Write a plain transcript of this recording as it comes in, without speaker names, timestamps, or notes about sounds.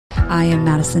I am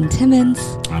Madison Timmons.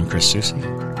 I'm Chris Susie.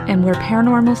 And we're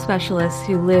paranormal specialists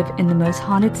who live in the most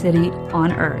haunted city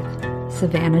on earth,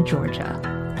 Savannah,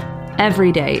 Georgia.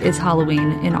 Every day is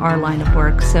Halloween in our line of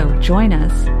work, so join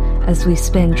us as we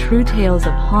spin true tales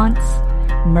of haunts,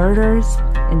 murders,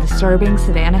 and disturbing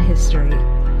Savannah history.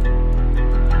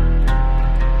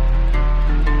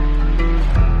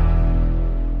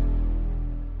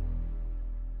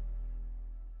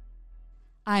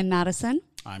 I'm Madison.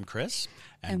 I'm Chris.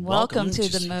 And welcome to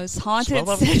the most haunted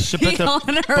city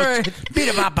on earth.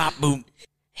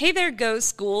 Hey there,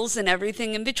 ghosts, ghouls, and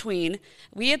everything in between.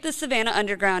 We at the Savannah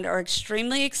Underground are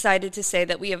extremely excited to say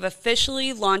that we have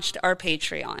officially launched our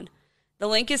Patreon. The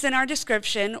link is in our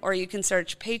description, or you can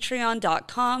search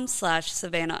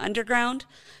patreon.com/Savannah Underground.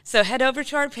 So head over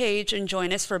to our page and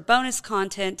join us for bonus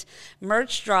content,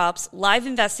 merch drops, live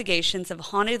investigations of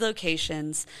haunted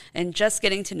locations, and just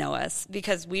getting to know us,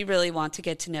 because we really want to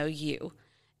get to know you.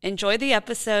 Enjoy the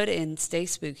episode and stay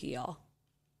spooky, y'all.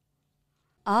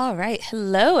 All right.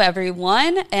 Hello,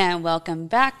 everyone, and welcome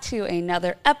back to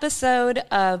another episode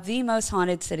of The Most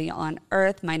Haunted City on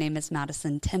Earth. My name is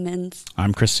Madison Timmons.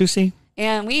 I'm Chris Susie.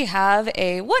 And we have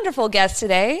a wonderful guest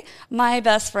today, my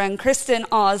best friend, Kristen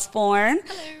Osborne.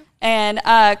 Hello. And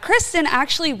Kristen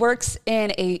actually works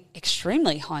in a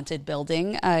extremely haunted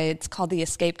building. It's called the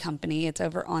Escape Company. It's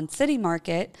over on City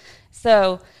Market.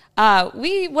 So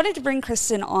we wanted to bring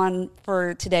Kristen on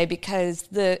for today because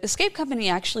the Escape Company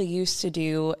actually used to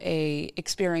do a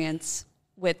experience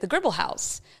with the Gribble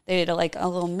House. They did a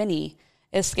little mini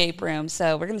escape room.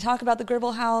 So we're going to talk about the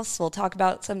Gribble House. We'll talk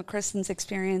about some of Kristen's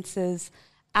experiences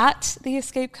at the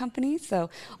Escape Company. So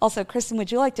also, Kristen,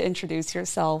 would you like to introduce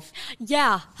yourself?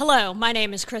 Yeah. Hello. My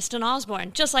name is Kristen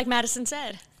Osborne, just like Madison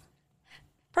said.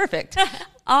 Perfect.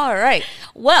 All right.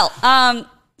 Well,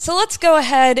 so let's go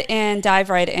ahead and dive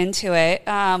right into it.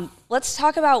 Let's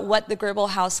talk about what the Gribble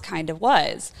House kind of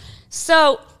was.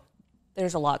 So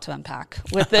there's a lot to unpack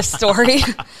with this story.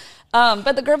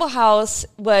 But the Gribble House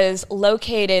was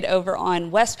located over on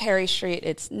West Perry Street.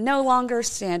 It's no longer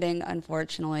standing,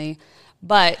 unfortunately.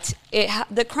 But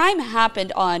the crime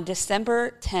happened on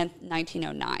December 10th,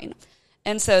 1909.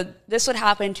 And so this would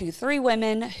happen to three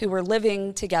women who were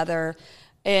living together.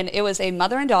 And it was a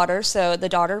mother and daughter. So the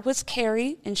daughter was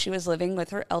Carrie, and she was living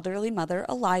with her elderly mother,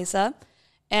 Eliza.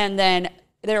 And then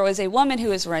there was a woman who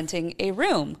was renting a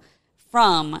room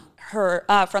from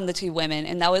the two women,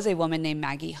 and that was a woman named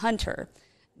Maggie Hunter.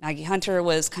 Maggie Hunter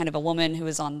was kind of a woman who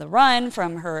was on the run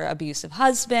from her abusive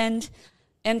husband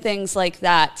and things like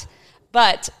that.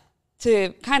 But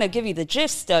to kind of give you the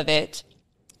gist of it,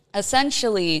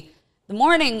 essentially, the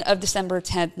morning of December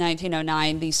 10th,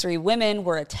 1909, these three women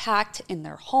were attacked in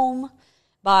their home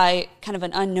by kind of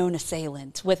an unknown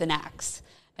assailant with an axe.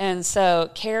 And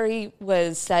so Carrie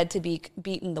was said to be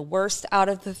beaten the worst out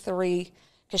of the three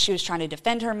because she was trying to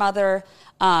defend her mother,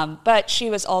 but she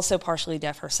was also partially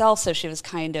deaf herself, so she was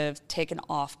kind of taken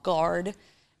off guard.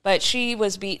 But she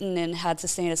was beaten and had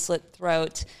sustained a slit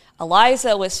throat.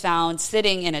 Eliza was found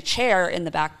sitting in a chair in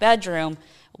the back bedroom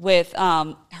with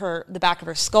the back of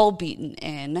her skull beaten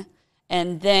in.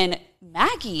 And then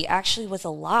Maggie actually was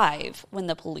alive when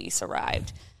the police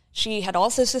arrived. She had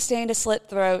also sustained a slit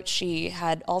throat. She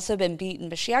had also been beaten,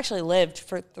 but she actually lived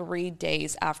for 3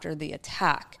 days after the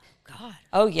attack. God.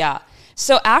 Oh, yeah.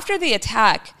 So after the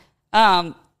attack,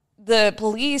 the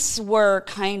police were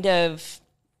kind of,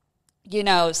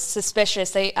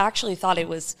 suspicious. They actually thought it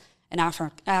was an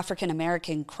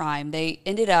African-American crime. They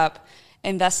ended up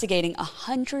investigating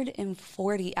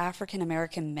 140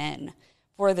 African-American men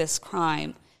for this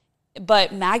crime.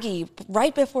 But Maggie,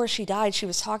 right before she died, she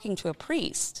was talking to a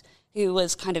priest who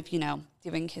was kind of,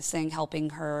 doing his thing,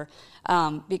 helping her,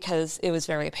 because it was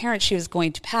very apparent she was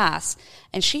going to pass.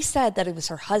 And she said that it was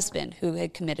her husband who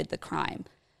had committed the crime.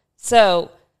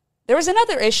 So there was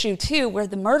another issue, too, where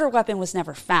the murder weapon was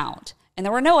never found, and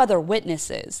there were no other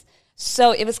witnesses.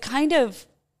 So it was kind of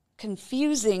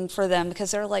confusing for them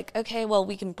because they're like, okay, well,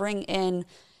 we can bring in,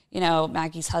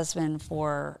 Maggie's husband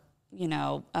for,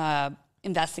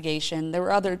 investigation. There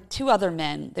were two other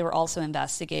men they were also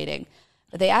investigating.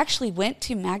 But they actually went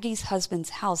to Maggie's husband's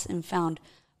house and found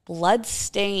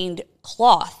blood-stained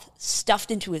cloth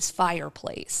stuffed into his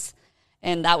fireplace.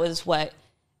 And that was what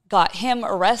got him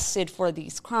arrested for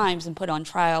these crimes and put on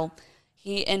trial.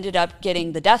 He ended up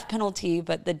getting the death penalty,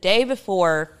 but the day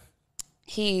before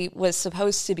he was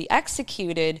supposed to be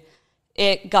executed,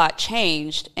 it got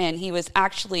changed, and he was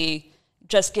actually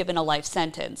just given a life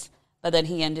sentence. But then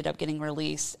he ended up getting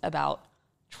released about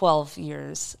 12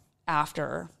 years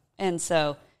after. And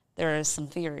so there are some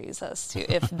theories as to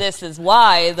if this is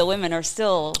why the women are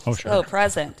still so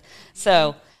present.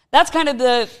 So that's kind of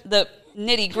the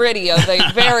nitty gritty of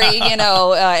a very,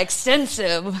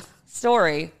 extensive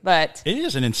story. But It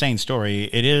is an insane story.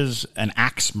 It is an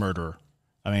axe murder.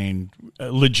 I mean,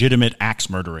 legitimate axe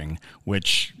murdering,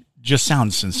 which just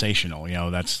sounds sensational.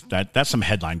 That's some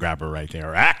headline grabber right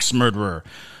there. Axe murderer.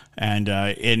 And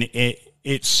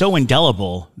it's so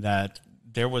indelible that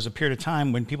there was a period of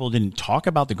time when people didn't talk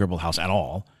about the Gribble House at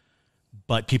all,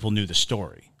 but people knew the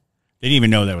story. They didn't even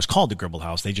know that it was called the Gribble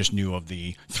House. They just knew of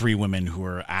the 3 women who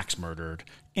were axe murdered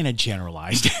in a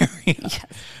generalized area. Yes.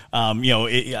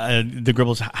 The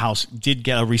Gribble House did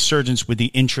get a resurgence with the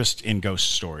interest in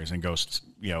ghost stories and ghost,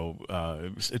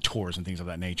 tours and things of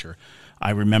that nature.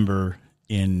 I remember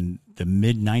in the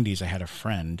mid-'90s, I had a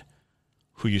friend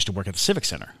who used to work at the Civic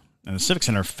Center. And the Civic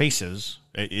Center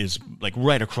is like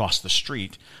right across the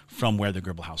street from where the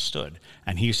Gribble House stood.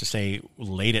 And he used to say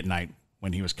late at night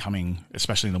when he was coming,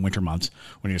 especially in the winter months,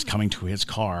 when he was coming to his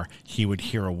car, he would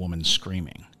hear a woman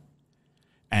screaming.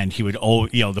 And he would,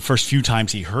 the first few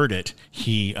times he heard it,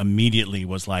 he immediately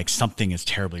was like, something is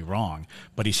terribly wrong.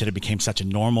 But he said it became such a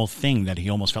normal thing that he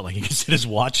almost felt like he could set his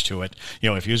watch to it.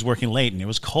 If he was working late and it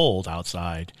was cold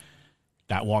outside,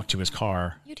 that walk to his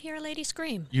car, you'd hear a lady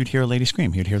scream. You'd hear a lady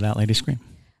scream. You'd hear that lady scream.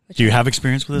 Do you have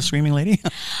experience with a screaming lady?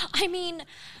 I mean,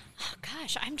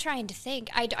 gosh, I'm trying to think.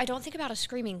 I don't think about a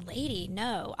screaming lady,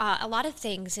 no. A lot of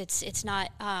things, it's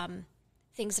not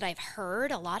things that I've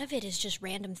heard. A lot of it is just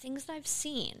random things that I've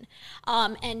seen.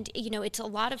 And, it's a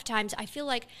lot of times, I feel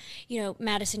like,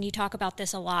 Madison, you talk about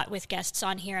this a lot with guests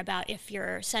on here about if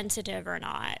you're sensitive or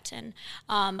not. And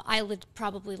I would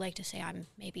probably like to say I'm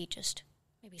maybe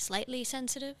slightly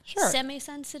sensitive, sure.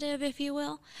 Semi-sensitive, if you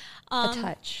will.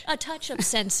 A touch of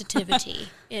sensitivity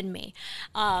in me.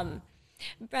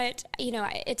 But,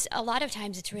 it's a lot of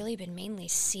times it's really been mainly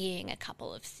seeing a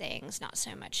couple of things, not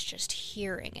so much just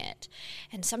hearing it.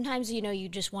 And sometimes, you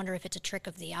just wonder if it's a trick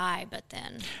of the eye, but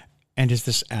then... And is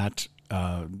this at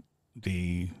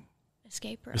the...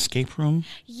 Escape room?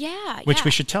 Yeah. Which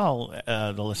we should tell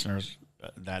the listeners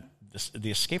that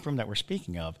the escape room that we're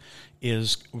speaking of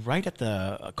is right at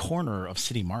the corner of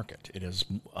City Market. It is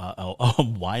a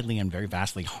widely and very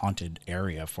vastly haunted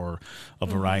area for a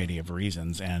variety of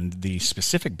reasons. And the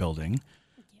specific building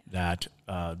that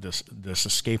this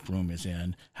escape room is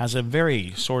in has a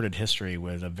very sordid history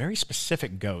with a very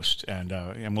specific ghost. And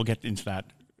we'll get into that.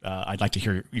 I'd like to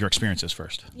hear your experiences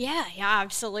first. Yeah,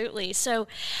 absolutely. So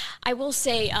I will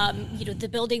say, the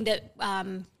building that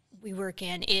we work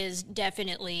in is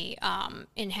definitely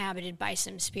inhabited by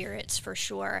some spirits for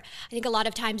sure. I think a lot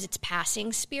of times it's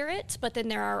passing spirits, but then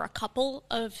there are a couple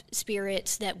of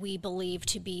spirits that we believe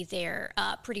to be there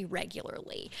pretty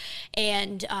regularly.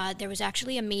 And there was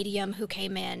actually a medium who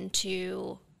came in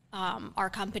to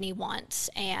our company once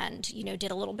and,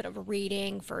 did a little bit of a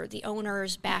reading for the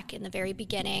owners back in the very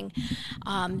beginning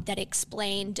that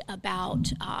explained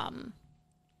about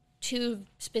 2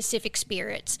 specific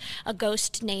spirits, a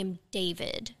ghost named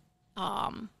David,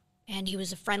 and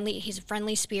he's a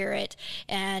friendly spirit,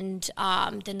 and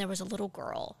then there was a little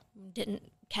girl, didn't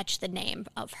catch the name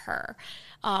of her,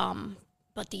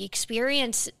 but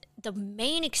the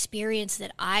main experience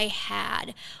that I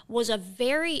had was a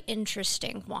very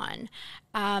interesting one,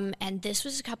 and this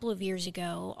was a couple of years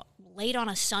ago, late on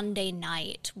a Sunday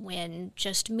night when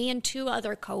just me and 2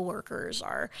 other coworkers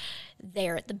are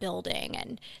there at the building,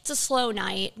 and it's a slow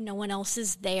night. No one else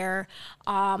is there.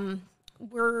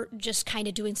 We're just kind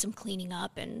of doing some cleaning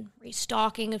up and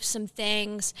restocking of some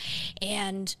things,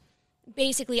 and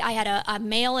basically I had a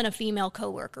male and a female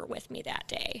coworker with me that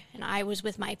day, and I was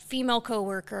with my female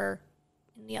coworker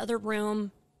in the other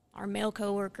room. Our male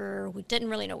coworker, we didn't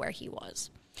really know where he was,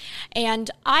 and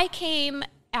I came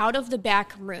out of the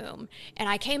back room, and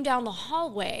I came down the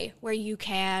hallway where you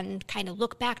can kind of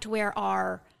look back to where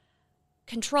our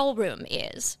control room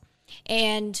is.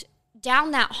 And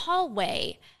down that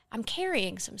hallway, I'm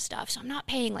carrying some stuff, so I'm not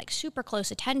paying super close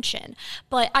attention.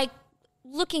 But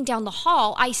looking down the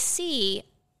hall, I see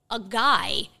a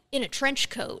guy in a trench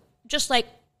coat just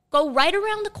go right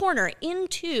around the corner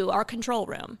into our control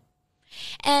room.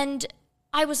 And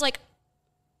I was like,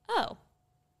 oh,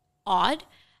 odd.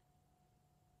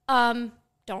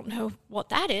 Don't know what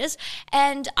that is.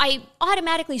 And I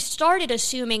automatically started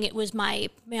assuming it was my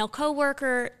male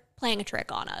coworker playing a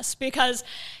trick on us because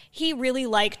he really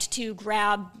liked to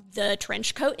grab the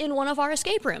trench coat in one of our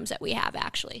escape rooms that we have,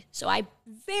 actually. So I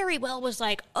very well was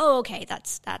like, oh, okay,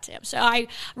 that's him. So I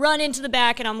run into the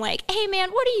back and I'm like, hey,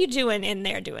 man, what are you doing in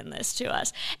there doing this to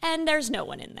us? And there's no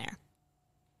one in there.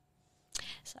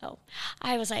 So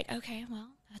I was like, okay, well,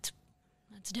 that's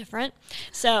different.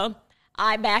 So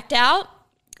I backed out,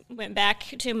 went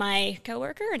back to my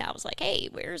coworker and I was like, hey,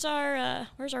 where's our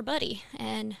buddy?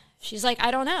 And she's like,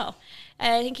 I don't know.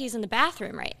 I think he's in the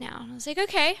bathroom right now. And I was like,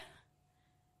 okay.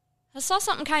 I saw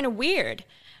something kind of weird.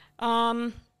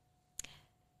 And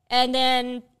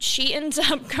then she ends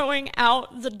up going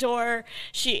out the door.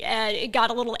 She it got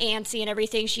a little antsy and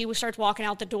everything. She starts walking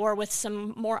out the door with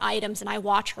some more items, and I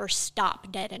watch her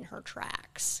stop dead in her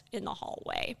tracks in the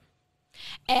hallway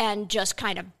and just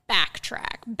kind of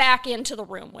backtrack back into the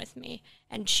room with me.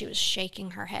 And she was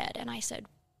shaking her head. And I said,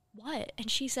 what?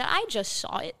 And she said, I just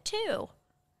saw it too.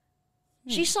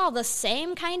 She saw the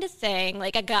same kind of thing,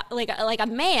 like a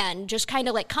man just kind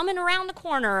of like coming around the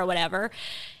corner or whatever,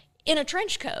 in a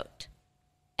trench coat.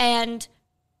 And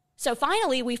so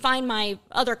finally we find my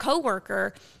other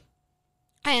coworker,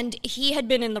 and he had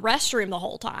been in the restroom the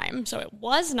whole time, so it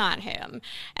was not him.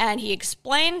 And he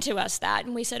explained to us that,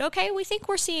 and we said, okay, we think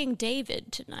we're seeing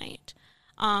David tonight.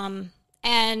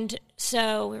 And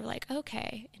so we were like,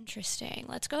 okay, interesting.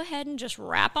 Let's go ahead and just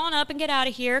wrap on up and get out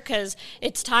of here because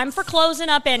it's time for closing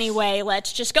up anyway.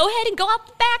 Let's just go ahead and go out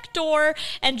the back door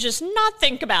and just not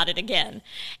think about it again.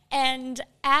 And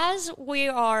as we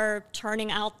are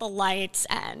turning out the lights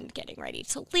and getting ready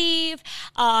to leave,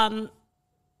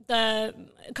 the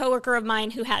coworker of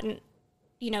mine who hadn't,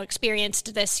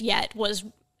 experienced this yet was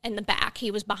in the back.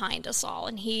 He was behind us all.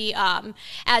 And he,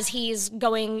 as he's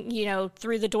going,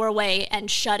 through the doorway and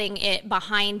shutting it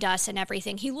behind us and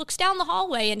everything, he looks down the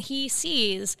hallway and he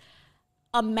sees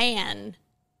a man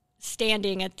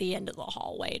standing at the end of the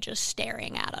hallway, just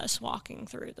staring at us, walking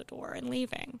through the door and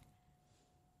leaving.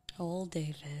 Old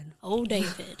David. Old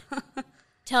David.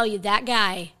 Tell you, that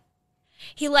guy,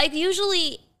 he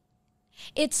usually...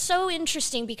 It's so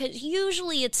interesting because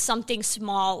usually it's something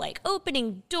small like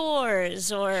opening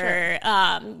doors or,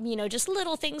 sure. Just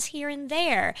little things here and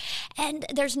there. And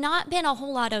there's not been a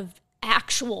whole lot of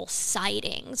actual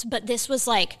sightings, but this was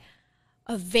like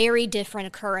a very different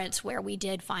occurrence where we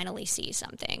did finally see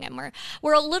something. And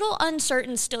we're a little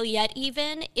uncertain still yet,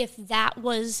 even if that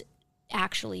was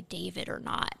actually David or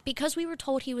not, because we were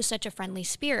told he was such a friendly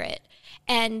spirit.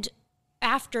 And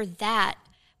after that,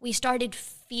 we started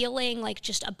feeling like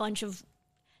just a bunch of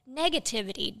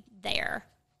negativity there,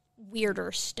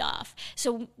 weirder stuff.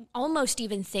 So almost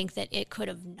even think that it could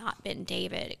have not been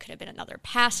David. It could have been another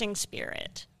passing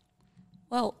spirit.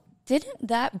 Well, didn't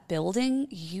that building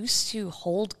used to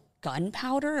hold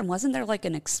gunpowder? And wasn't there like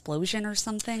an explosion or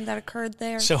something that occurred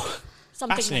there? So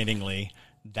fascinatingly,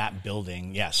 that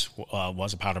building, yes,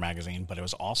 was a powder magazine, but it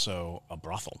was also a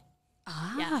brothel.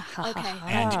 Yeah. Okay.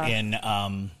 And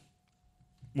in...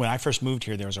 when I first moved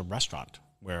here, there was a restaurant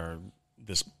where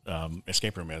this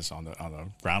escape room is on the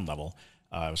ground level.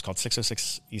 It was called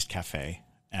 606 East Cafe,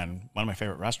 and one of my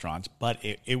favorite restaurants. But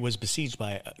it was besieged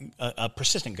by a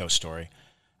persistent ghost story,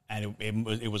 and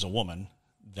it was a woman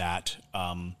that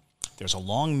there's a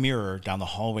long mirror down the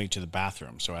hallway to the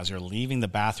bathroom. So as you're leaving the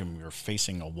bathroom, you're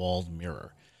facing a walled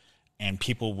mirror, and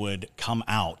people would come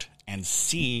out and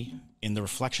see in the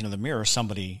reflection of the mirror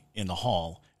somebody in the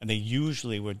hall. And they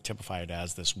usually would typify it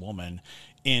as this woman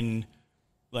in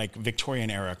like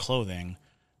Victorian era clothing,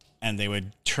 and they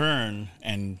would turn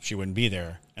and she wouldn't be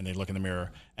there, and they'd look in the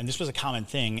mirror. And this was a common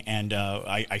thing. And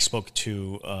I spoke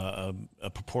to a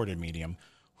purported medium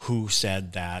who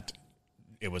said that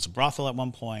it was a brothel at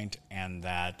one point, and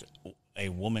that a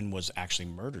woman was actually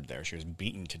murdered there. She was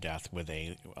beaten to death with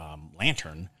a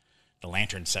lantern. The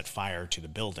lantern set fire to the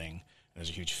building. There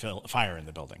was a huge fire in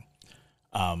the building.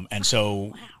 And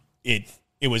so it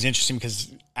was interesting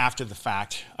because after the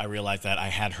fact, I realized that I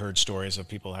had heard stories of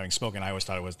people having smoke, and I always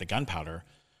thought it was the gunpowder,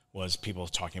 was people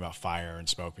talking about fire and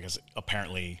smoke, because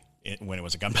apparently when it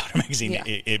was a gunpowder magazine,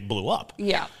 it blew up.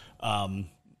 Yeah.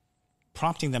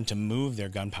 Prompting them to move their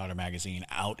gunpowder magazine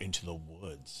out into the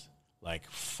woods, like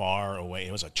far away.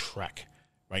 It was a trek.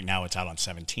 Right now it's out on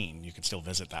 17. You can still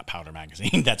visit that powder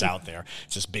magazine that's out there.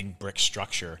 It's this big brick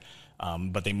structure.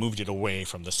 But they moved it away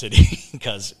from the city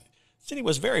because the city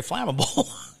was very flammable,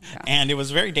 and it was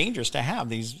very dangerous to have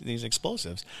these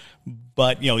explosives.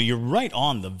 But you're right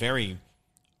on the very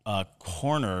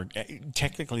corner,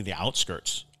 technically the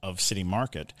outskirts of City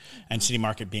Market, and City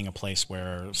Market being a place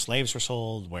where slaves were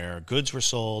sold, where goods were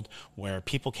sold, where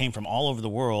people came from all over the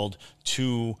world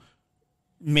to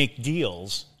make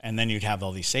deals, and then you'd have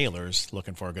all these sailors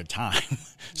looking for a good time.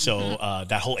 So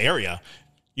that whole area.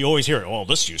 You always hear, "Oh,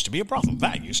 this used to be a brothel.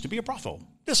 That used to be a brothel.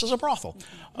 This is a brothel."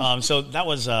 So that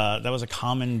was a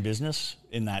common business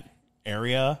in that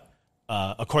area,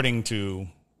 according to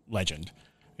legend.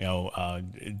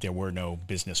 there were no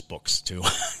business books to.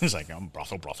 It's like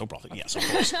brothel. Yes, of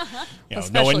course.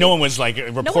 No one was like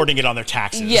reporting it on their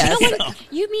taxes. Yes.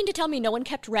 You mean to tell me no one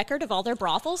kept record of all their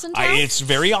brothels in town? It's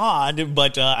very odd,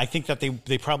 but I think that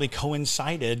they probably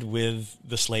coincided with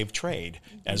the slave trade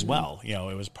as well.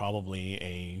 It was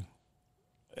probably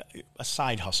a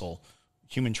side hustle.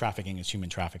 Human trafficking is human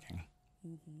trafficking.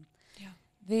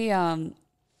 Yeah.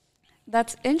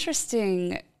 That's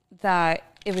interesting that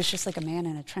it was just like a man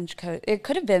in a trench coat. It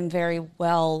could have been very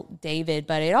well David,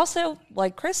 but it also,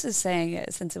 like Chris is saying,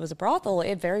 since it was a brothel,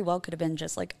 it very well could have been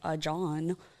just like a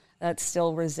John that's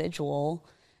still residual,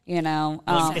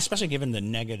 especially given the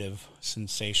negative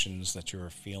sensations that you were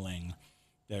feeling,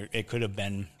 it could have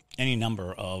been any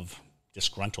number of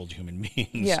disgruntled human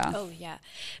beings. Yeah. Oh, yeah.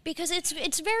 Because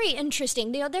it's very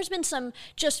interesting. There's been some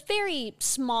just very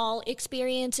small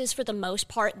experiences for the most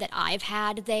part that I've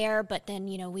had there, but then,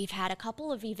 we've had a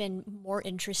couple of even more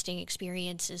interesting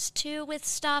experiences too with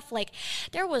stuff. Like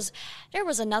there was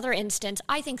another instance.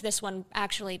 I think this one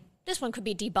could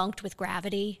be debunked with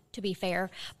gravity, to be fair.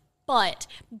 But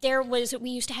we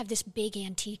used to have this big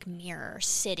antique mirror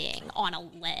sitting on a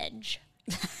ledge.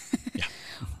 Yeah.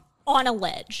 On a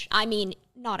ledge. I mean,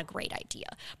 not a great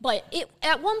idea. But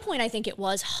at one point, I think it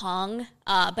was hung.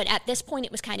 But at this point,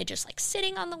 it was kind of just like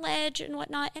sitting on the ledge and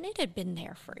whatnot. And it had been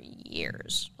there for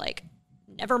years, like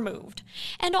never moved.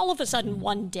 And all of a sudden,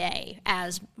 one day,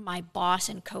 as my boss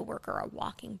and coworker are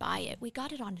walking by it, we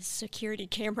got it on security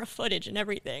camera footage and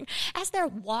everything. As they're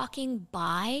walking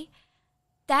by,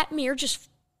 that mirror just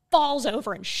falls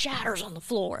over and shatters on the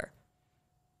floor.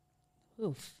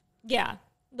 Oof. Yeah.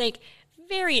 Like,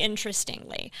 very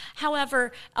interestingly.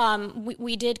 However,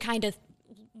 we did kind of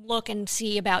look and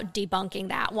see about debunking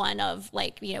that one of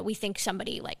like, we think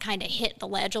somebody like kind of hit the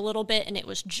ledge a little bit and it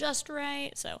was just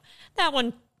right. So that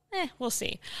one, we'll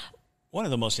see. One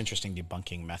of the most interesting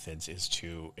debunking methods is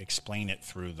to explain it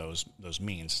through those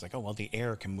means. It's like, oh, well, the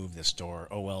air can move this door.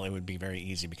 Oh, well, it would be very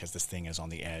easy because this thing is on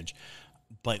the edge.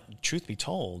 But truth be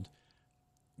told,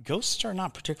 ghosts are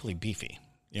not particularly beefy.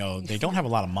 They don't have a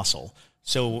lot of muscle.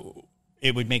 So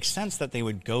it would make sense that they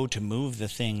would go to move the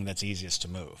thing that's easiest to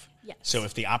move. Yes. So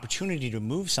if the opportunity to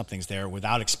move something's there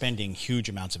without expending huge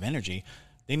amounts of energy,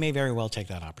 they may very well take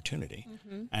that opportunity.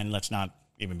 Mm-hmm. And let's not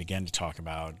even begin to talk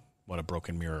about what a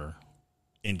broken mirror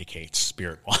indicates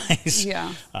spirit-wise.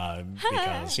 Yeah.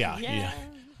 Because,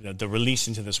 the release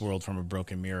into this world from a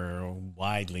broken mirror,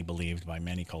 widely believed by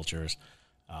many cultures,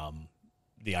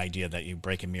 the idea that you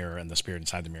break a mirror and the spirit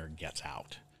inside the mirror gets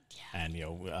out. And,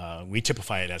 we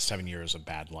typify it as 7 years of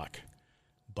bad luck.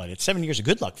 But it's 7 years of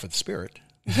good luck for the spirit.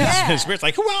 Yeah. The spirit's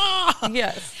like, hurrah!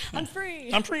 Yes. I'm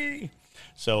free. I'm free.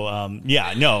 So, I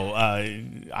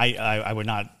would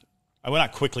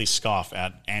not quickly scoff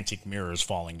at antique mirrors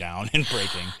falling down and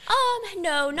breaking.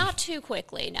 No, not too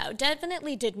quickly. No,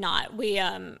 definitely did not.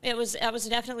 That was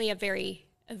definitely a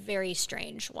very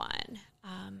strange one.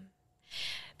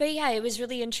 But yeah, it was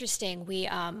really interesting.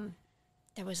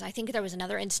 I think there was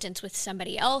another instance with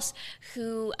somebody else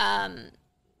who,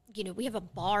 we have a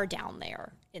bar down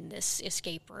there in this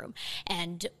escape room,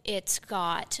 and it's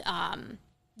got,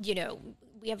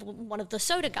 we have one of the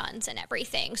soda guns and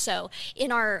everything. So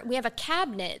we have a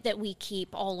cabinet that we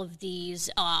keep all of these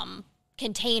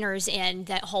containers in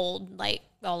that hold like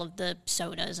all of the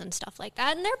sodas and stuff like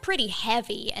that. And they're pretty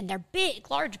heavy and they're big,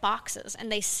 large boxes,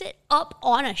 and they sit up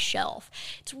on a shelf.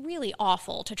 It's really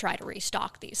awful to try to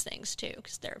restock these things too,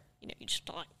 because they're, you just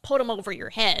like put them over your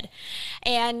head.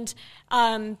 And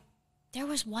there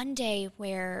was one day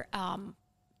where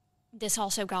this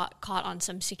also got caught on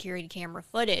some security camera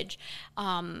footage.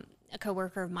 A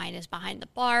coworker of mine is behind the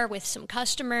bar with some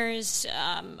customers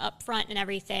up front and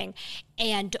everything,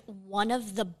 and one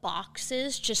of the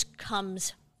boxes just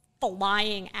comes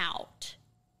flying out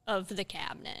of the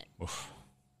cabinet. Oof.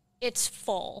 It's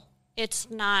full.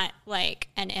 It's not like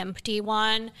an empty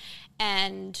one,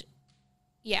 and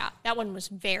yeah, that one was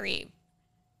very,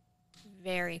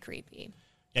 very creepy.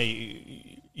 Yeah,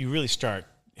 you really start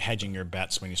hedging your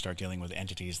bets when you start dealing with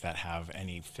entities that have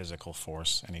any physical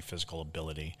force, any physical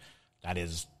ability. That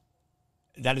is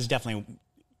definitely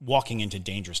walking into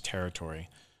dangerous territory,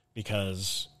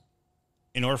 because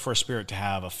in order for a spirit to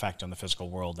have effect on the physical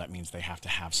world, that means they have to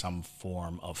have some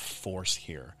form of force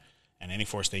here. And any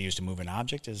force they use to move an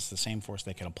object is the same force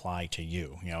they can apply to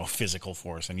you, physical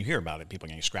force. And you hear about it, people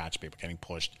getting scratched, people getting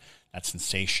pushed, that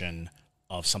sensation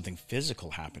of something physical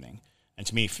happening. And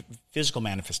to me, physical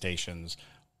manifestations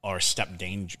are a step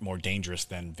more dangerous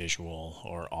than visual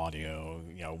or audio.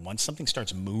 Once something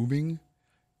starts moving,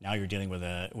 now you're dealing with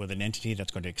an entity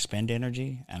that's going to expend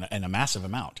energy and a massive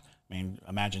amount. I mean,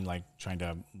 imagine like trying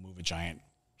to move a giant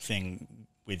thing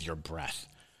with your breath.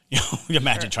 You know,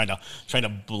 imagine trying to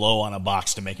blow on a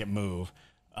box to make it move,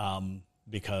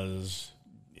 because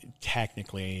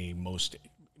technically most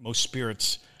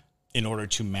spirits, in order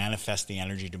to manifest the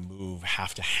energy to move,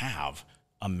 have to have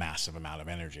a massive amount of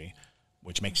energy,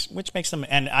 which makes them,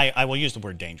 and I will use the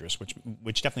word dangerous,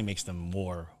 which definitely makes them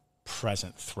more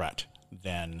present threat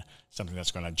than something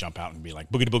that's going to jump out and be like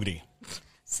boogity boogity.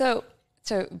 So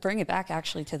to bring it back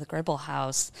actually to the Gribble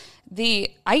House,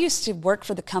 I used to work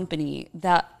for the company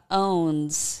that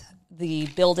owns the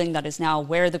building that is now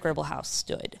where the Gribble House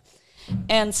stood.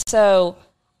 And so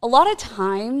a lot of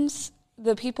times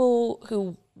the people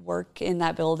who work in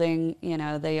that building, you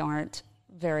know, they aren't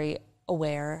very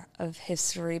aware of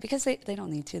history because they don't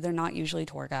need to. They're not usually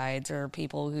tour guides or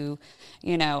people who,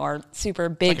 you know, are super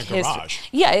big like a garage.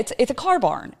 Yeah, it's a car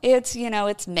barn. It's, you know,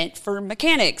 it's meant for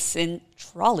mechanics and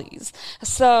trolleys.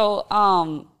 So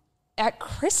at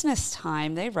Christmas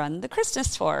time, they run the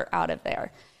Christmas tour out of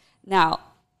there. Now,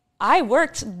 I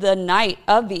worked the night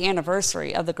of the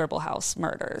anniversary of the Gribble House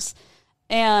murders,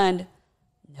 and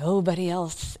nobody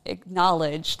else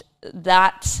acknowledged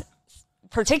that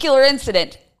particular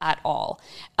incident at all.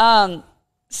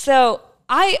 So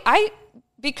I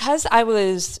because I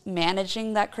was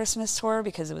managing that Christmas tour,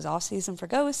 because it was off season for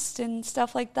ghosts and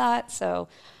stuff like that, so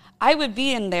I would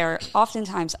be in there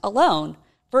oftentimes alone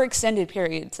for extended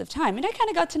periods of time. And I kind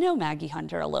of got to know Maggie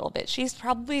Hunter a little bit. She's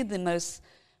probably the most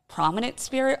prominent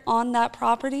spirit on that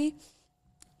property.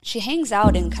 She hangs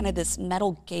out in kind of this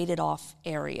metal gated off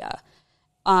area.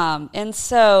 And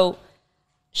so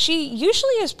she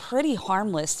usually is pretty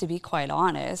harmless, to be quite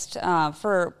honest,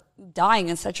 for dying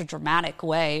in such a dramatic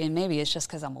way. And maybe it's just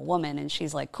because I'm a woman and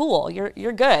she's like, cool,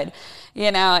 you're good.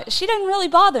 You know, she didn't really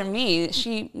bother me.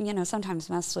 She, you know, sometimes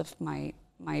messed with my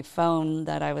phone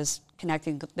that I was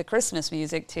connecting the Christmas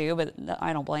music to, but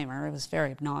I don't blame her. It was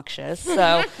very obnoxious.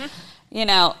 So, you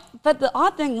know, but the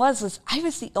odd thing was I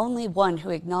was the only one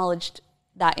who acknowledged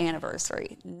that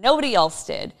anniversary. Nobody else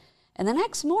did. And the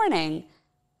next morning,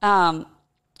 well,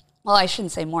 I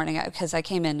shouldn't say morning because I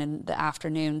came in the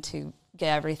afternoon to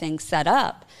get everything set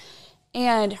up.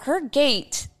 And her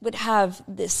gate would have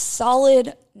this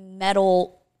solid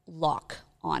metal lock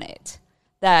on it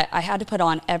that I had to put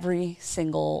on every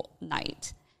single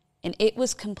night. And it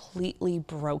was completely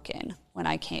broken when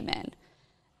I came in.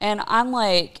 And I'm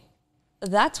like,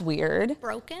 that's weird.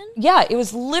 Broken? Yeah, it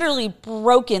was literally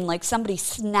broken, like somebody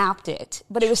snapped it,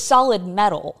 but it was solid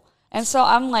metal. And so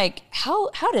I'm like, how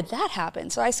did that happen?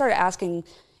 So I started asking,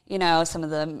 you know, some of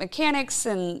the mechanics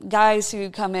and guys who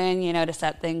come in, you know, to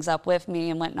set things up with me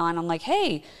and whatnot. I'm like,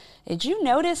 hey, did you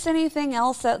notice anything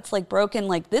else that's like broken,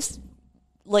 like this,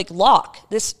 like lock,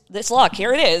 this lock,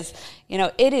 here it is. You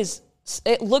know,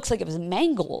 it looks like it was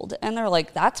mangled. And they're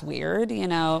like, that's weird. You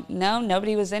know, no,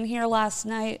 nobody was in here last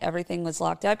night. Everything was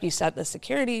locked up. You set the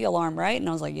security alarm, right? And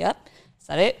I was like, yep,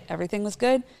 set it. Everything was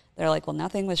good. They're like, well,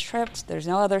 nothing was tripped. There's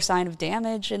no other sign of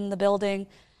damage in the building.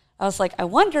 I was like, I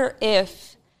wonder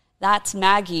if that's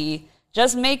Maggie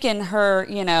just making her,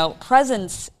 you know,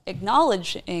 presence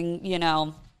acknowledging, you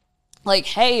know, like,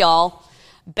 hey, y'all,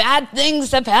 bad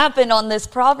things have happened on this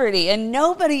property and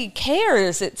nobody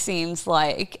cares, it seems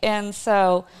like. And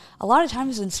so a lot of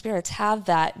times when spirits have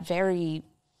that very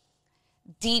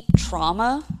deep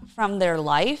trauma from their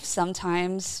life,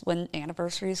 sometimes when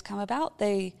anniversaries come about,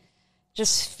 they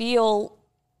just feel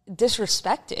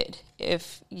disrespected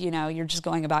if, you know, you're just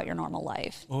going about your normal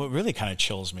life. Well, what really kind of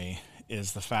chills me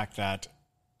is the fact that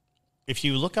if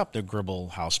you look up the Gribble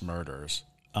House murders,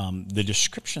 the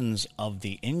descriptions of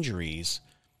the injuries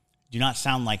do not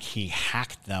sound like he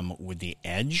hacked them with the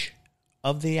edge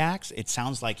of the axe. It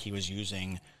sounds like he was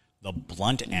using the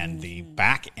blunt end, the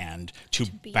back end, to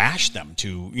bash them,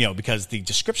 to, you know, because the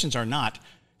descriptions are not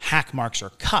hack marks or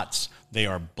cuts. They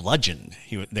are bludgeoned.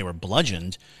 They were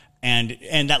bludgeoned.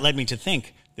 And that led me to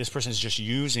think this person is just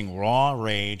using raw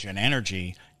rage and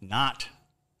energy, not,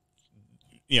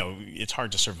 you know, it's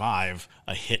hard to survive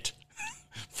a hit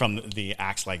from the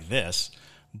axe like this,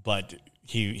 but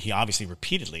he obviously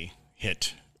repeatedly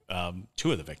hit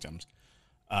two of the victims.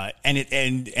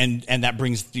 And that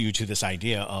brings you to this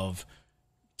idea of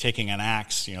taking an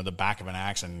axe, you know, the back of an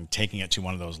axe, and taking it to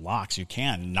one of those locks. You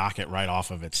can knock it right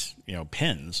off of its, you know,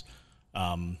 pins,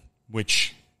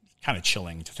 which is kind of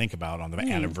chilling to think about on the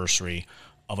anniversary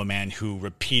of a man who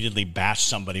repeatedly bashed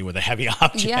somebody with a heavy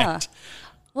object. Yeah.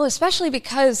 Well, especially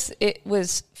because it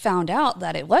was found out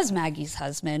that it was Maggie's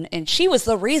husband, and she was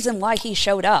the reason why he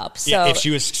showed up. So yeah, if she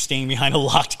was staying behind a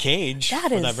locked cage for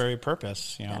that very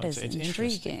purpose, you know, that is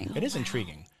intriguing. It is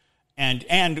intriguing,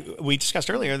 And we discussed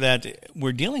earlier that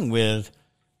we're dealing with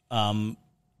an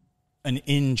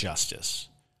injustice.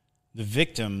 The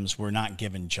victims were not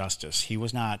given justice. He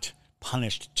was not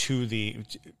punished to the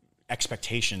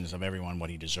expectations of everyone what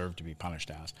he deserved to be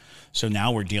punished as. So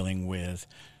now we're dealing with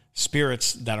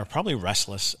spirits that are probably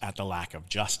restless at the lack of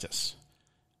justice.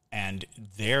 And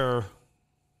their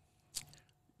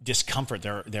discomfort,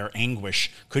 their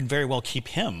anguish could very well keep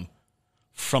him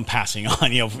from passing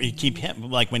on. Keep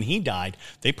him, like when he died,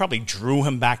 they probably drew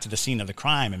him back to the scene of the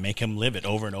crime and make him live it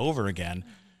over and over again,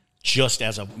 just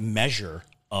as a measure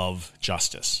of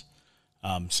justice.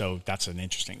 So that's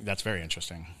very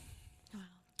interesting.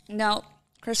 Now,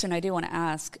 Kristen, I do want to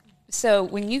ask, so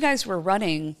when you guys were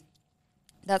running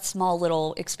that small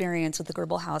little experience with the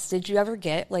Gribble House, did you ever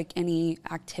get like any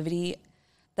activity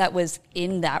that was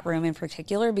in that room in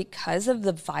particular because of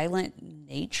the violent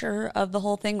nature of the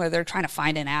whole thing, where they're trying to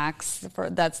find an axe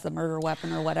that's the murder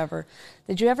weapon or whatever?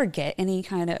 Did you ever get any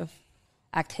kind of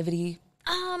activity?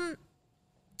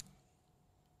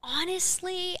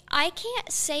 Honestly, I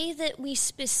can't say that we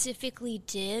specifically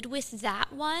did with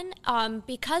that one,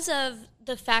 because of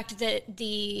the fact that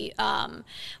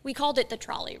we called it the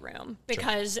trolley room,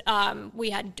 because we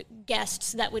had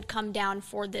guests that would come down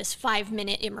for this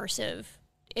 5-minute immersive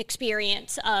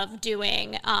experience of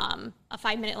doing a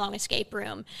 5-minute long escape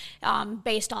room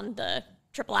based on the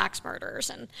triple axe murders.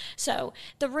 And so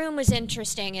the room was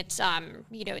interesting. It's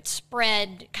it's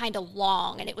spread kind of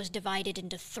long, and it was divided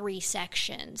into 3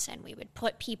 sections, and we would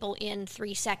put people in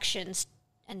 3 sections,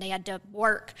 and they had to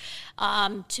work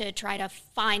to try to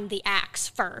find the axe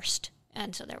first.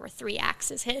 And so there were 3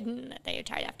 axes hidden that they would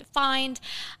try to have to find.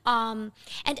 And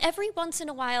every once in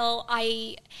a while,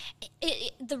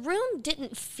 the room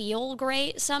didn't feel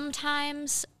great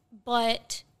sometimes,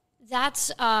 but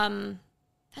that's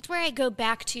where I go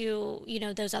back to,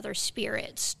 those other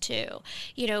spirits too.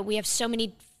 We have so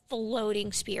many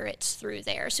floating spirits through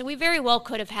there. So we very well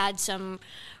could have had some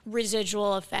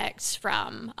residual effects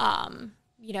from,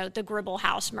 the Gribble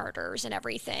House murders and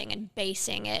everything, and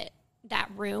basing that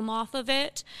room off of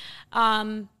it.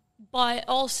 But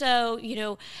also,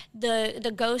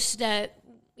 the ghosts that,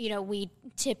 we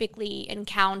typically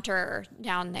encounter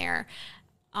down there,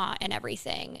 and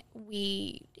everything,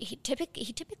 he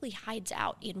typically hides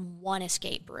out in one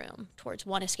escape room,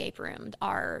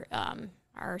 our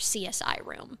CSI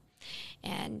room.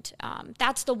 And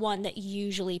that's the one that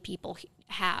usually people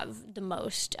have the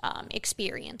most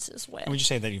experiences with. And would you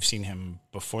say that you've seen him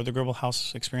before the Gribble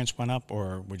House experience went up,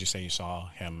 or would you say you saw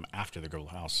him after the Gribble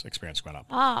House experience went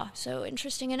up? So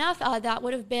interesting enough, that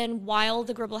would have been while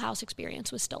the Gribble House experience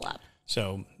was still up.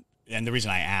 So, and the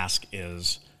reason I ask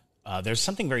is, there's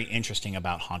something very interesting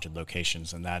about haunted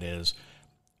locations, and that is,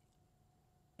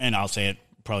 and I'll say it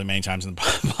probably many times in the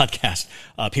podcast,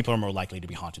 people are more likely to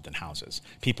be haunted than houses.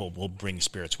 People will bring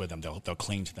spirits with them. They'll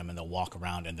cling to them, and they'll walk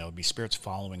around, and there'll be spirits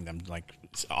following them. Like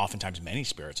oftentimes many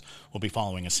spirits will be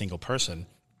following a single person.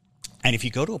 And if you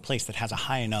go to a place that has a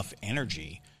high enough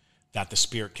energy that the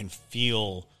spirit can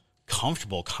feel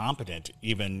comfortable, competent,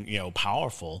 even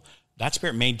powerful, that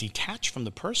spirit may detach from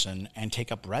the person and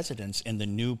take up residence in the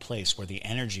new place where the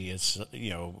energy is,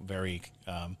 very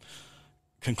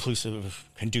conducive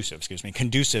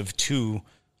to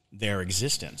their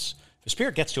existence. If the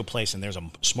spirit gets to a place and there's a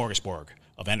smorgasbord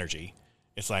of energy,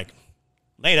 it's like,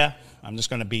 later, I'm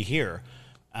just going to be here.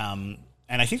 And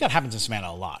I think that happens in Savannah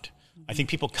a lot. I think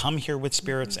people come here with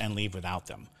spirits and leave without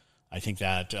them. I think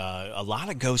that a lot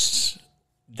of ghosts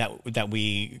that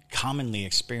we commonly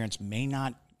experience may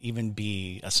not even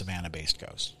be a Savannah-based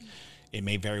ghost. It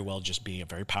may very well just be a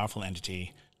very powerful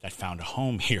entity that found a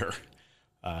home here.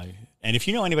 And if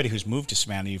you know anybody who's moved to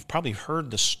Savannah, you've probably heard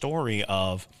the story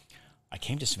of, I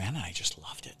came to Savannah and I just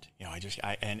loved it.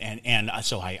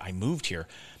 So I moved here.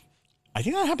 I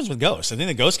think that happens with ghosts. I think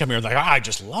the ghosts come here and like, I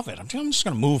just love it. I'm just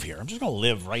going to move here. I'm just going to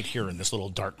live right here in this little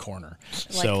dark corner.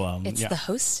 It's the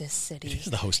hostess city. It is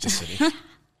the hostess city. You're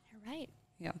right.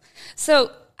 Yeah.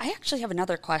 So I actually have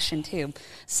another question too.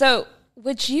 So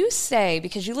would you say,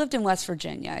 because you lived in West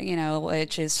Virginia,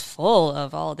 which is full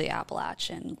of all the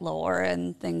Appalachian lore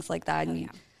and things like that, and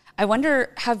I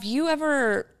wonder,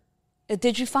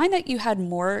 did you find that you had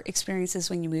more experiences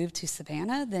when you moved to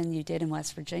Savannah than you did in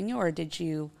West Virginia, or did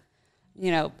you,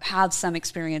 have some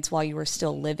experience while you were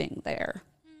still living there?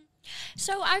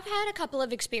 So I've had a couple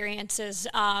of experiences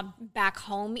back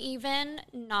home, even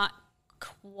not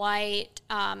quite.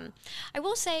 I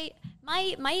will say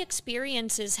my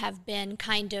experiences have been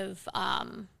kind of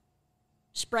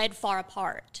spread far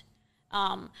apart.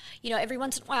 Every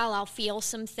once in a while I'll feel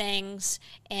some things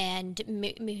and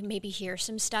maybe hear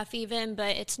some stuff even,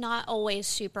 but it's not always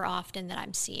super often that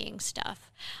I'm seeing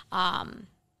stuff.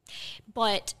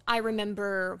 But I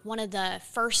remember one of the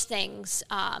first things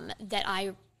that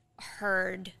I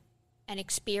heard and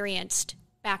experienced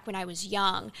back when I was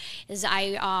young is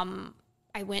I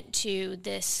went to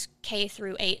this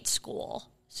K-8 school.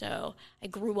 So I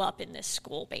grew up in this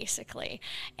school basically,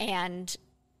 and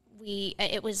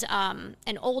it was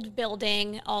an old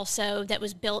building also that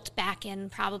was built back in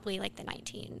probably like the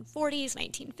 1940s,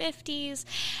 1950s,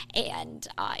 and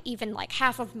even like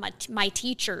half of my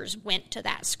teachers went to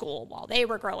that school while they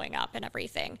were growing up and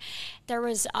everything. There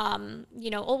was,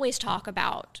 always talk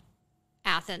about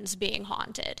Athens being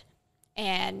haunted.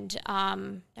 And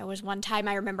there was one time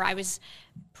I remember I was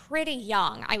pretty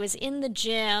young. I was in the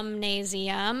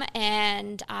gymnasium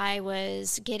and I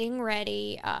was getting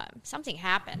ready. Something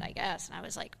happened, I guess. And I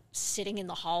was like sitting in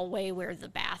the hallway where the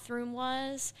bathroom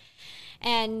was.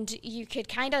 And you could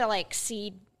kind of like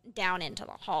see down into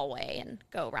the hallway and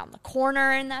go around the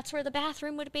corner, and that's where the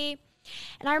bathroom would be.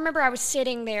 And I remember I was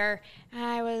sitting there and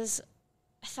I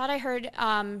thought I heard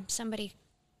somebody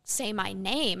say my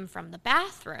name from the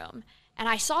bathroom. And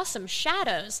I saw some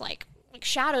shadows, like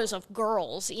shadows of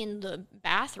girls in the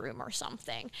bathroom or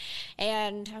something.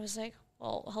 And I was like,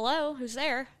 well, hello, who's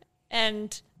there?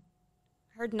 And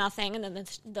heard nothing. And then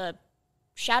the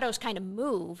shadows kind of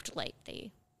moved, like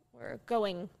they were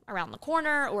going around the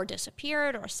corner or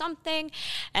disappeared or something.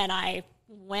 And I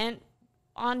went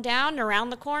on down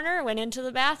around the corner, went into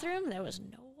the bathroom. There was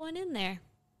no one in there.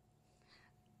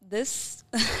 This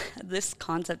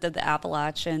concept of the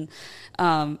Appalachian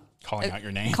calling out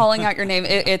your name.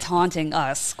 It's haunting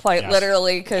us quite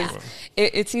literally, because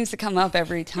it seems to come up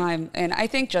every time. And I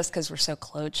think just because we're so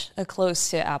close to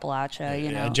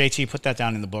Appalachia, JT, put that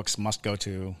down in the books. Must go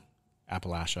to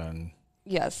Appalachia. And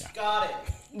yes. Yeah. Got it.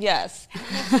 Yes.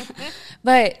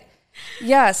 But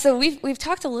yeah, so we've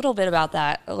talked a little bit about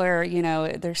that, where,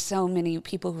 there's so many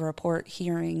people who report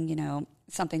hearing,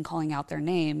 something calling out their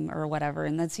name or whatever.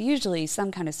 And that's usually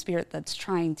some kind of spirit that's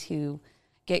trying to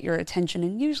get your attention,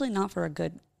 and usually not for a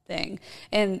good thing.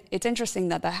 And it's interesting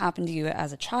that happened to you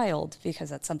as a child,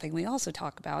 because that's something we also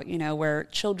talk about, where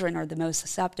children are the most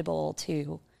susceptible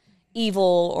to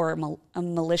evil or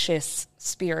malicious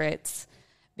spirits,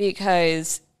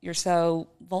 because you're so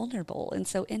vulnerable and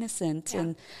so innocent. Yeah.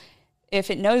 And if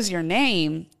it knows your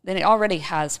name, then it already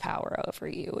has power over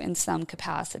you in some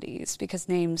capacities, because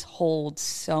names hold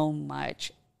so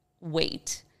much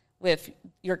weight with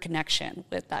your connection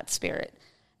with that spirit.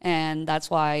 And that's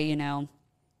why,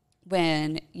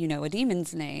 when a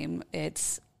demon's name,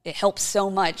 it helps so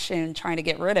much in trying to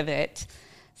get rid of it.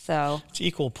 So it's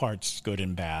equal parts good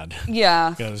and bad.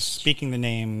 Yeah. Because speaking the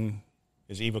name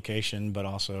is evocation, but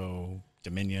also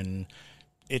dominion.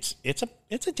 It's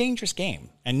a dangerous game,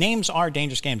 and names are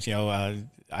dangerous games.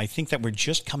 I think that we're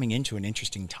just coming into an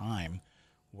interesting time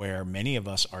where many of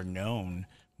us are known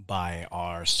by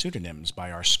our pseudonyms,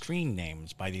 by our screen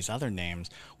names, by these other names,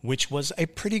 which was a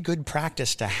pretty good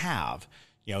practice to have.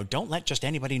 Don't let just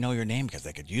anybody know your name, because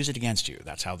they could use it against you.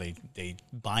 That's how they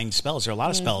bind spells. There are a lot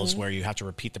of spells where you have to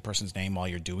repeat the person's name while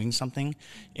you're doing something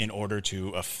in order to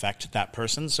affect that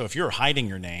person. So if you're hiding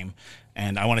your name,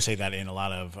 and I want to say that in a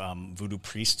lot of voodoo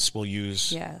priests will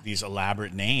use these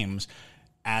elaborate names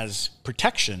as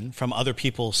protection from other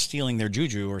people stealing their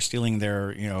juju or stealing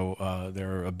their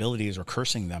abilities or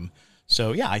cursing them.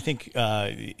 So I think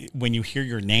when you hear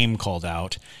your name called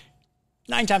out,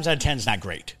 9 times out of 10 is not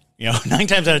great. 9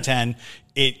 times out of 10,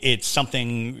 it's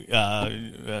something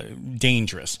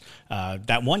dangerous.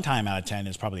 That 1 time out of 10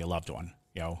 is probably a loved one,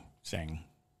 saying,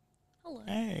 "Hello,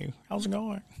 hey, how's it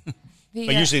going?"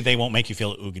 But usually they won't make you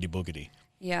feel oogity boogity.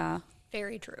 Yeah,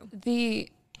 very true.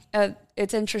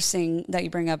 It's interesting that you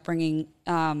bringing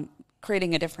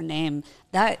creating a different name.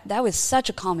 That was such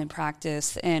a common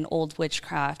practice in old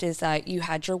witchcraft, is that you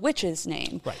had your witch's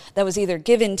name that was either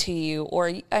given to you, or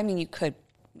you could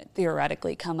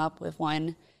theoretically come up with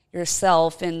one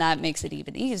yourself, and that makes it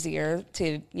even easier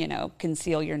to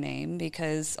conceal your name,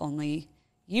 because only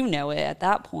you know it at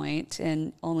that point,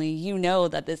 and only you know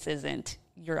that this isn't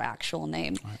your actual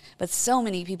name. Right. But so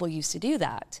many people used to do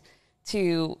that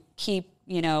to keep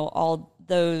all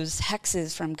those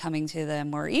hexes from coming to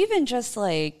them, or even just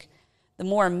like the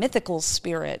more mythical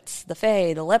spirits, the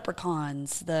fae, the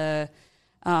leprechauns, the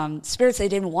spirits they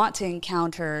didn't want to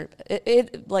encounter.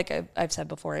 It like I've said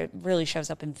before, it really shows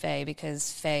up in fae,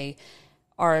 because fae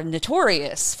are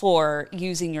notorious for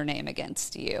using your name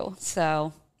against you.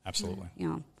 So absolutely,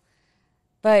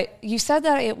 But you said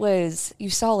that you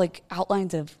saw like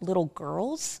outlines of little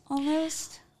girls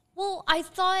almost. Well, I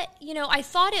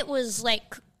thought it was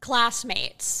like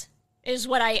classmates is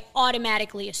what I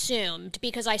automatically assumed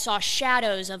because I saw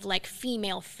shadows of like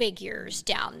female figures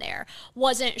down there.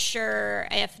 Wasn't sure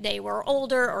if they were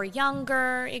older or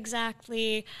younger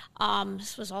exactly.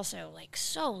 This was also like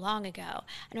so long ago,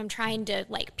 and I'm trying to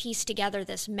like piece together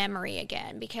this memory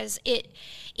again because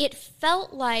it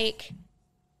felt like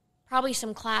probably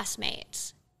some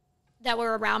classmates that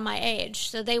were around my age.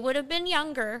 So they would have been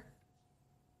younger.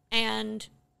 And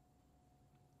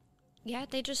yeah,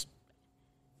 they just...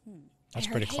 That's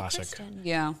pretty classic. Kristen.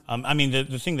 Yeah. I mean,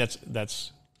 the thing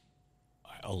that's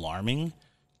alarming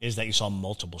is that you saw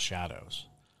multiple shadows.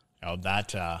 You know,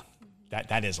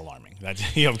 that is alarming. That's,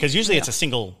 because usually it's a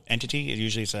single entity.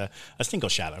 Usually it's a single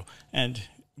shadow.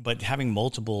 But having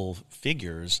multiple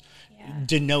figures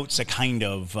denotes a kind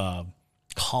of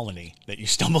colony that you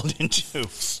stumbled into.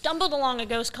 Stumbled along a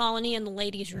ghost colony in the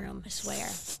ladies' room, I swear.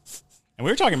 And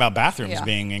we were talking about bathrooms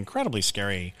being incredibly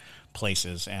scary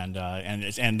places, and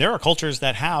there are cultures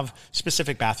that have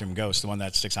specific bathroom ghosts. The one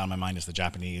that sticks out in my mind is the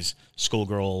Japanese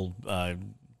schoolgirl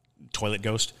toilet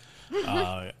ghost,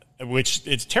 which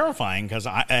it's terrifying because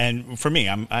for me,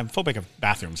 I'm phobic of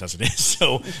bathrooms as it is.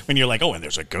 So when you're like, oh, and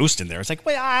there's a ghost in there, it's like,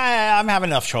 well, I'm having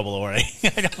enough trouble already.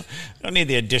 I don't need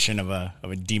the addition of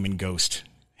a demon ghost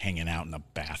hanging out in the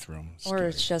bathroom. Or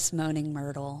it's just Moaning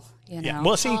Myrtle, you know. Yeah.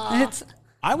 Well, see,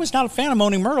 I was not a fan of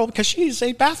Moaning Myrtle because she's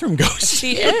a bathroom ghost.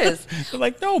 She is.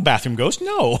 Like, no, bathroom ghost,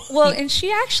 no. Well, and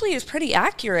she actually is pretty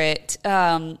accurate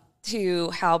to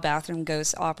how bathroom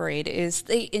ghosts operate. Is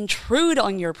they intrude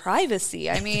on your privacy.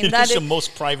 I mean, that's the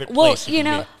most private place. Well, you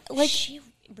know, like she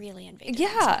really invaded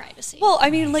his privacy. Well,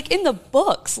 I mean, like in the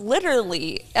books,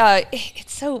 literally,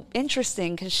 it's so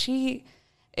interesting because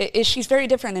she's very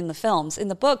different in the films. In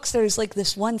the books, there's like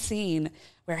this one scene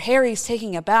where Harry's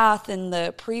taking a bath in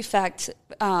the prefect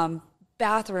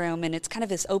bathroom, and it's kind of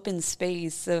this open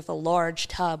space of a large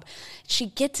tub. She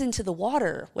gets into the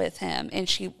water with him, and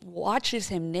she watches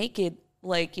him naked,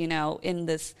 like, you know, in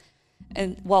this,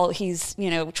 and while he's, you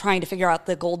know, trying to figure out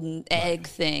the golden egg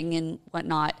thing and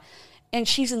whatnot, and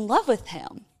she's in love with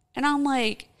him. And I'm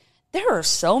like, there are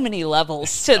so many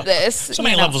levels to this. So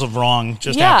many levels of wrong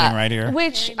happening right here.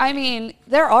 Which, I mean,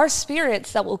 there are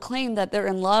spirits that will claim that they're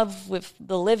in love with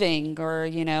the living or,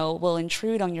 you know, will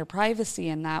intrude on your privacy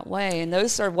in that way. And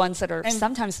those are ones that are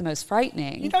sometimes the most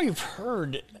frightening. You know, you've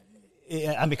heard,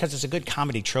 because it's a good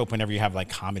comedy trope whenever you have like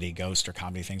comedy ghosts or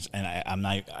comedy things. And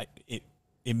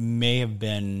it may have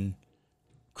been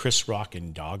Chris Rock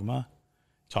in Dogma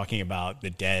talking about the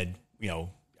dead, you know,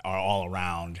 are all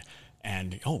around.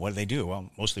 And, what do they do? Well,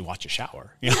 mostly watch a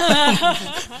shower. You know?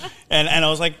 and I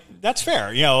was like, that's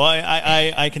fair. You know,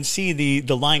 I can see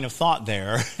the line of thought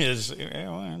there is,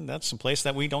 that's a place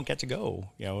that we don't get to go.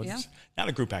 You know, it's not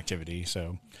a group activity.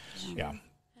 So, yeah.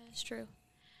 That's true.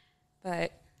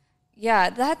 But, yeah,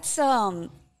 that's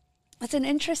an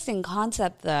interesting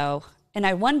concept, though. And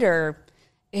I wonder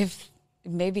if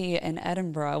maybe in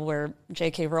Edinburgh, where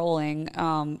J.K. Rowling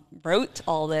wrote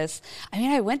all this. I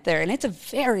mean, I went there, and it's a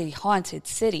very haunted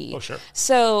city. Oh, sure.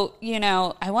 So, you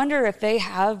know, I wonder if they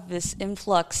have this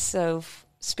influx of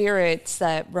spirits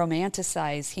that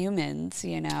romanticize humans,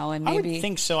 you know, and maybe... I would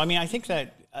think so. I mean, I think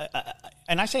that,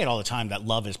 and I say it all the time, that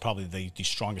love is probably the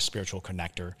strongest spiritual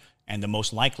connector, and the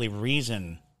most likely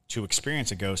reason to experience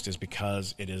a ghost is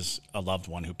because it is a loved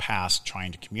one who passed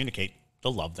trying to communicate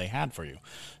the love they had for you.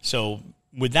 So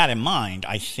with that in mind,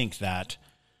 I think that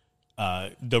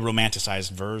the romanticized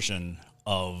version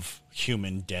of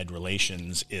human dead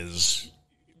relations is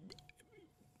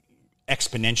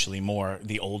exponentially more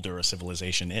the older a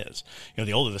civilization is. You know,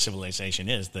 the older the civilization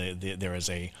is, there is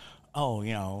a,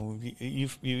 you know,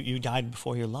 you died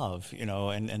before your love, you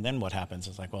know, and then what happens?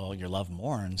 It's like, well, your love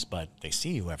mourns, but they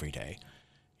see you every day.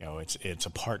 You know, it's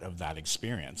a part of that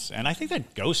experience. And I think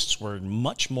that ghosts were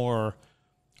much more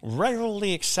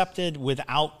regularly accepted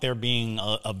without there being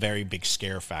a very big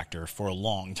scare factor for a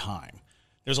long time.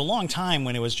 There's a long time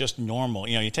when it was just normal.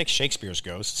 You know, you take Shakespeare's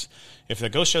ghosts. If the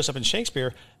ghost shows up in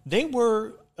Shakespeare, they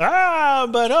were,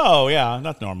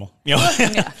 that's normal. You know,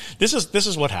 this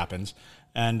is what happens.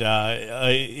 And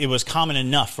it was common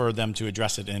enough for them to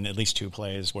address it in at least 2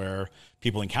 plays where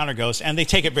people encounter ghosts, and they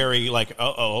take it very like,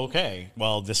 okay,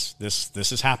 well, this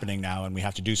is happening now, and we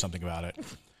have to do something about it.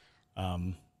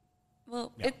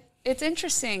 Well, it's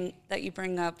interesting that you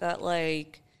bring up that,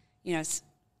 like, you know,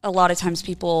 a lot of times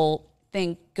people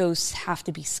think ghosts have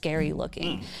to be scary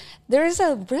looking. There's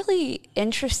a really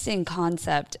interesting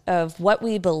concept of what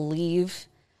we believe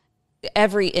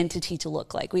every entity to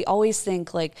look like. We always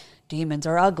think like demons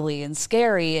are ugly and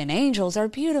scary and angels are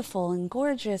beautiful and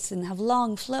gorgeous and have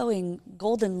long flowing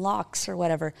golden locks or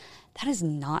whatever. That is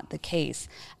not the case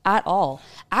at all.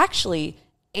 Actually,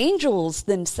 angels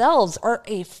themselves are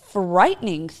a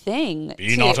frightening thing.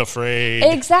 Be not afraid.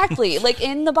 Exactly. Like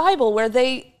in the Bible where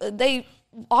they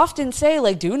often say,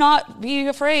 like, do not be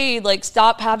afraid, like,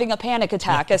 stop having a panic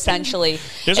attack, essentially.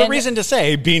 There's a reason to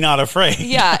say, be not afraid.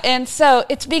 Yeah, and so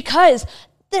it's because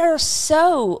they're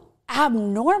so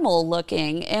abnormal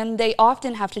looking, and they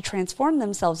often have to transform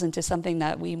themselves into something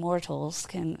that we mortals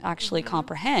can actually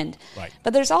comprehend. Right.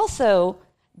 But there's also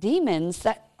demons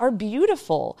that are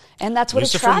beautiful, and that's what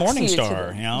Lucifer attracts you to Morningstar,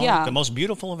 them. you know, Yeah. the most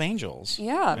beautiful of angels.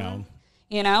 Yeah.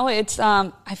 You know, it's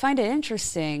I find it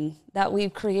interesting that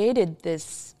we've created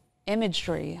this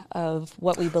imagery of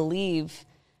what we believe.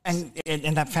 And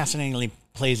that fascinatingly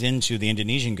plays into the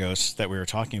Indonesian ghosts that we were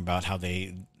talking about, how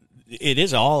it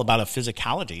is all about a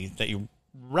physicality that you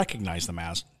recognize them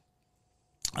as.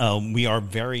 We are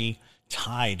very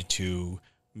tied to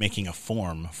making a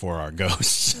form for our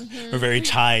ghosts. We're very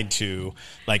tied to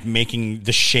like making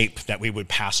the shape that we would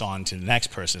pass on to the next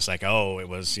person. It's like, oh, it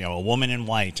was, you know, a woman in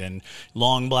white and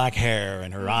long black hair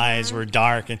and her eyes were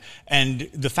dark. And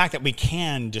the fact that we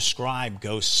can describe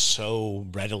ghosts so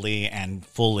readily and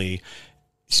fully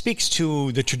speaks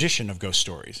to the tradition of ghost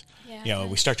stories. Yeah. You know,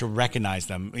 we start to recognize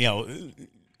them. You know,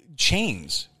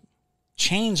 chains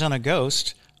on a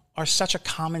ghost are such a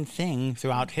common thing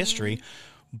throughout history.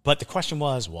 But the question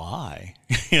was, why?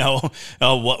 You know,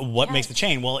 what makes the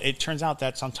chain? Well, it turns out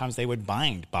that sometimes they would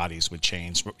bind bodies with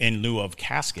chains in lieu of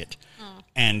casket,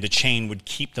 and the chain would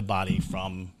keep the body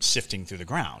from sifting through the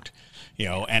ground. You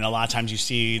know, and a lot of times you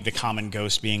see the common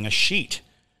ghost being a sheet.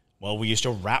 Well, we used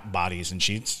to wrap bodies in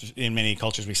sheets. In many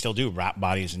cultures, we still do wrap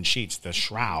bodies in sheets, the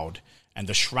shroud. And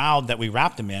the shroud that we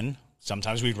wrapped them in,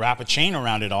 sometimes we'd wrap a chain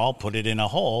around it all, put it in a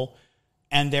hole,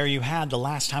 and there you had the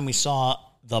last time we saw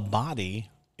the body.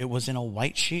 It was in a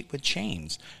white sheet with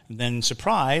chains. And then,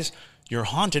 surprise, you're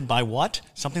haunted by what?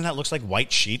 Something that looks like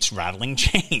white sheets rattling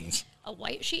chains. A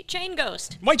white sheet chain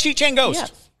ghost. White sheet chain ghost.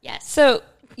 Yes. Yes. So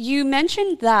you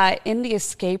mentioned that in the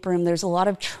escape room, there's a lot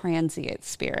of transient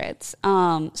spirits.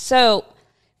 So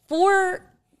for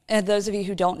those of you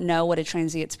who don't know what a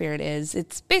transient spirit is,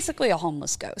 it's basically a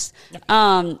homeless ghost.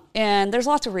 And there's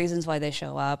lots of reasons why they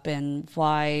show up and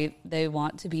why they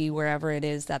want to be wherever it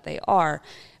is that they are.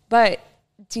 But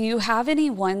do you have any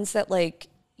ones that like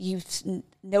you've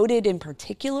noted in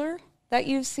particular that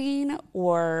you've seen,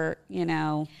 or, you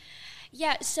know?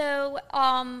 Yeah, so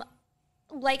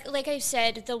like I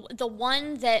said, the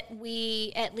one that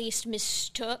we at least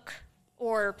mistook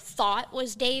or thought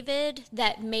was David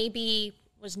that maybe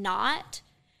was not,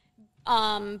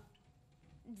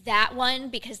 that one,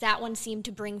 because that one seemed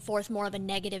to bring forth more of a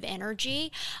negative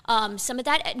energy. Some of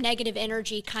that negative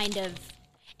energy kind of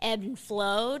ebbed and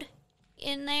flowed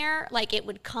in there. Like it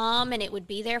would come and it would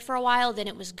be there for a while, then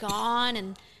it was gone,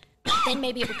 and then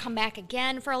maybe it would come back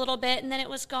again for a little bit, and then it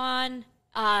was gone.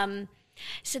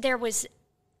 So there was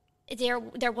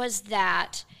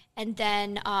that, and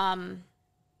then I'm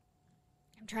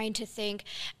trying to think.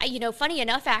 You know, funny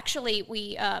enough, actually,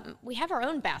 we have our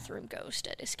own bathroom ghost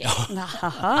at Escape.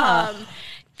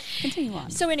 Continue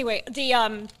on. So anyway,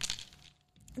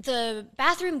 the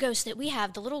bathroom ghost that we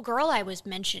have, the little girl I was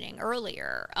mentioning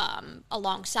earlier,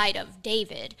 alongside of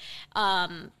David,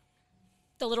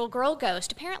 the little girl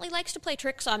ghost apparently likes to play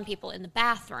tricks on people in the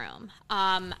bathroom.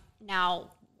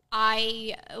 Now,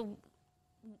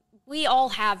 we all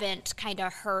haven't kind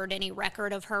of heard any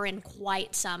record of her in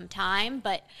quite some time,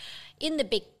 but in the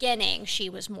beginning, she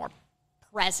was more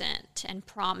present and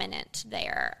prominent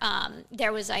there.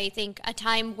 There was, I think, a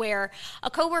time where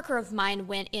a coworker of mine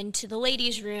went into the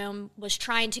ladies' room, was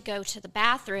trying to go to the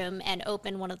bathroom and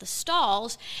open one of the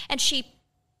stalls, and she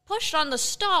pushed on the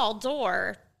stall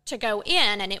door to go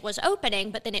in, and it was opening,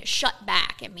 but then it shut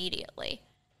back immediately.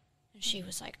 And she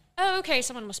was like, oh, okay,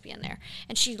 someone must be in there.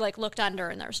 And she like looked under,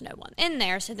 and there was no one in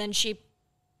there, so then she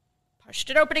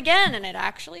pushed it open again, and it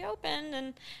actually opened,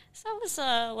 and so it was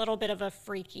a little bit of a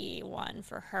freaky one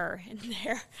for her in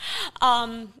there.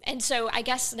 And so I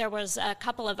guess there was a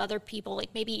couple of other people, like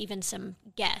maybe even some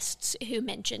guests, who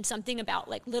mentioned something about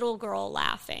like little girl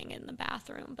laughing in the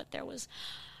bathroom, but there was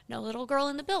no little girl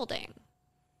in the building.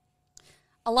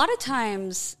 A lot of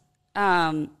times,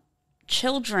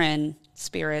 children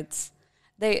spirits,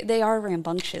 they are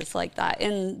rambunctious like that,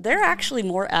 and they're actually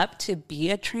more apt to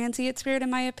be a transient spirit, in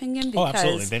my opinion. Because,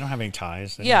 absolutely. They don't have any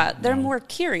ties. They're more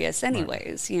curious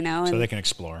anyways, you know. So and, they can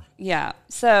explore. Yeah.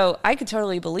 So I could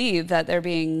totally believe that there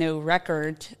being no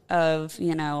record of,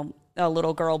 you know, a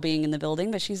little girl being in the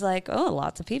building, but she's like, oh,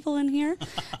 lots of people in here.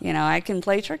 I can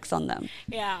play tricks on them.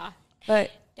 Yeah.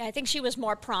 But I think she was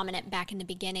more prominent back in the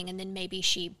beginning, and then maybe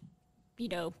she,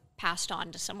 passed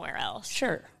on to somewhere else.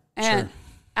 Sure. And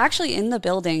actually in the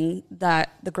building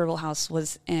that the Gribble House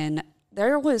was in,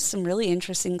 there was some really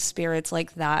interesting spirits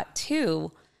like that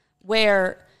too,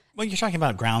 where... Well, you're talking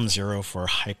about ground zero for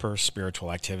hyper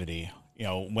spiritual activity.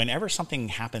 Whenever something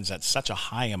happens at such a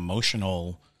high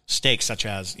emotional stake, such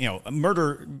as, a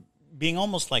murder being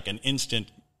almost like an instant,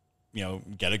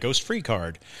 get a ghost free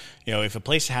card. If a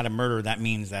place had a murder, that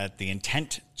means that the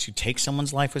intent to take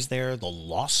someone's life was there, the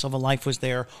loss of a life was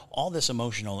there, all this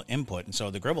emotional input. And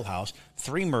so the Gribble House,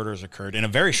 3 murders occurred in a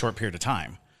very short period of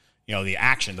time. The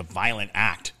action, the violent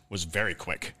act was very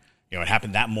quick. It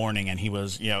happened that morning, and he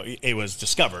was, it was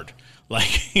discovered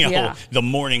the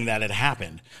morning that it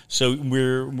happened. So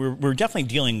we're definitely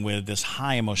dealing with this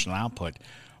high emotional output.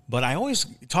 But I always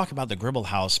talk about the Gribble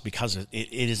House because it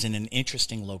is in an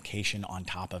interesting location on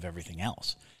top of everything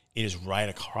else. It is right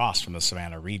across from the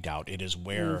Savannah Redoubt. It is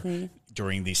where,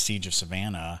 during the siege of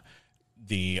Savannah,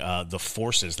 the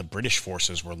forces, the British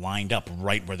forces, were lined up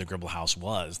right where the Gribble House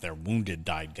was. Their wounded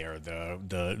died there.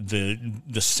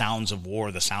 The sounds of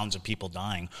war, the sounds of people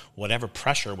dying, whatever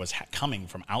pressure was coming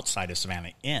from outside of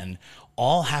Savannah in,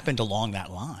 all happened along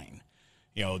that line.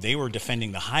 They were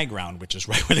defending the high ground, which is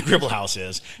right where the Gribble House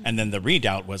is, and then the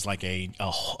redoubt was like a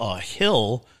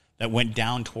hill that went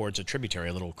down towards a tributary,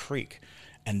 a little creek,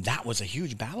 and that was a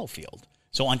huge battlefield.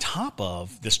 So on top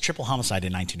of this triple homicide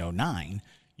in 1909,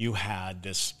 you had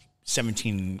this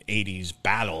 1780s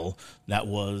battle that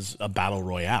was a battle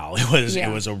royale.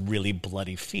 It was a really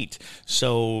bloody feat.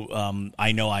 So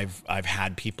I know I've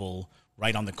had people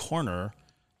right on the corner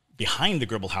behind the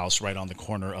Gribble House, right on the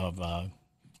corner of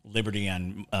Liberty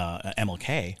and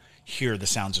MLK, hear the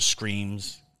sounds of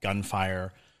screams,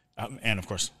 gunfire, and of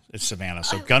course it's Savannah,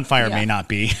 so gunfire may not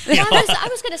be. I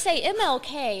was going to say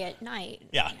MLK at night.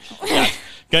 Yeah.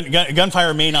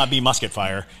 Gunfire may not be musket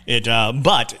fire.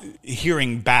 But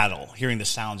hearing the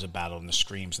sounds of battle and the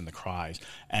screams and the cries,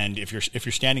 and if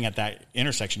you're standing at that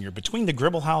intersection, you're between the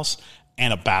Gribble House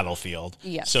and a battlefield.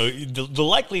 Yes. So the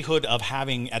likelihood of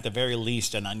having, at the very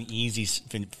least, an uneasy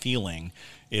feeling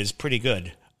is pretty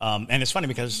good. And it's funny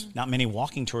because not many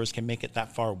walking tours can make it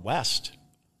that far west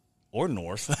or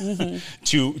north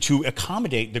to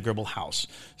accommodate the Gribble House.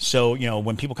 So,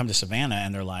 when people come to Savannah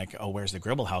and they're like, oh, where's the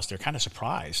Gribble House? They're kind of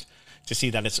surprised to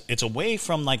see that it's away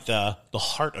from like the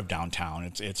heart of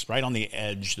downtown. It's right on the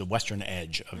edge, the western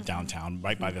edge of downtown,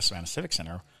 right by the Savannah Civic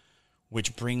Center,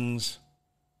 which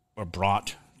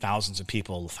brought thousands of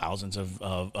people, thousands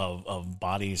of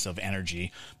bodies of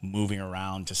energy moving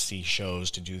around to see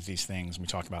shows, to do these things. We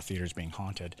talk about theaters being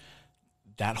haunted.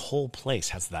 That whole place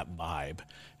has that vibe.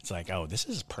 It's like, oh, this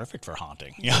is perfect for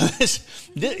haunting.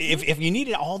 If you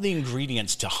needed all the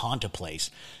ingredients to haunt a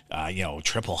place,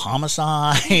 triple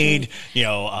homicide,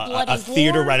 a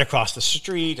theater right across the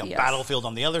street, a battlefield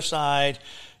on the other side,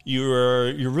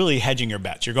 you're really hedging your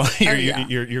bets. You're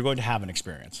going to have an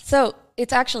experience. So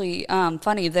it's actually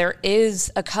funny. There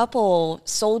is a couple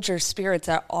soldier spirits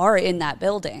that are in that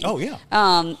building. Oh yeah.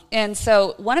 And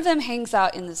so one of them hangs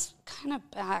out in this kind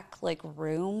of back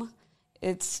room.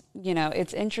 It's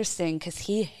it's interesting because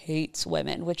he hates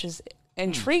women, which is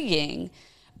intriguing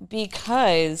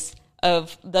because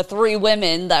of the 3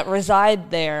 women that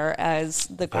reside there as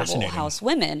the Gribble House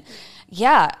women.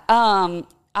 Yeah.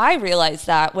 I realized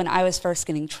that when I was first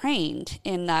getting trained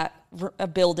in that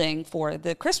building for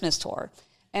the Christmas tour.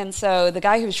 And so the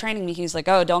guy who was training me, he was like,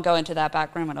 oh, don't go into that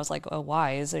back room. And I was like, oh,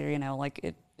 why? Is there,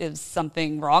 is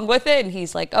something wrong with it? And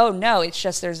he's like, oh, no, it's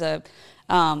just there's a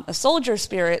soldier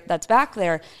spirit that's back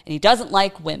there, and he doesn't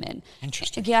like women.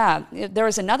 Interesting. Yeah. There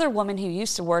was another woman who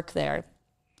used to work there,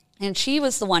 and she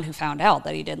was the one who found out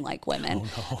that he didn't like women.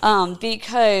 Oh, no.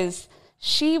 Because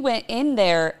she went in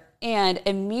there and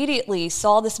immediately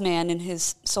saw this man in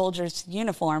his soldier's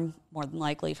uniform, more than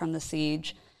likely from the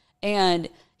siege, and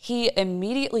he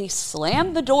immediately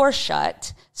slammed the door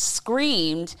shut,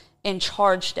 screamed, and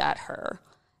charged at her.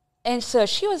 And so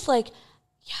she was like,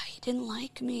 yeah, he didn't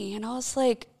like me. And I was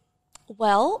like,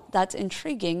 well, that's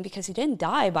intriguing because he didn't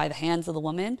die by the hands of the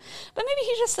woman, but maybe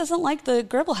he just doesn't like the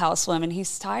Gribble House women.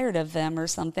 He's tired of them or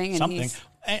something.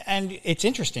 And it's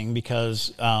interesting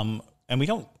because, and we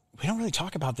don't really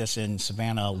talk about this in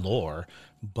Savannah lore,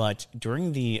 but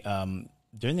during the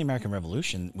American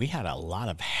Revolution, we had a lot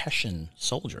of Hessian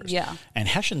soldiers. Yeah. And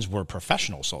Hessians were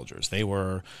professional soldiers. They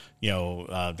were,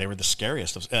 they were the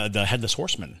scariest. The headless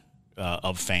horseman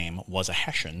of fame was a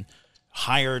Hessian.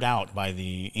 hired out by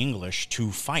the English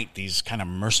to fight these kind of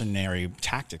mercenary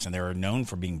tactics, and they're known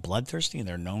for being bloodthirsty, and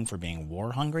they're known for being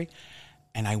war hungry.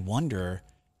 And I wonder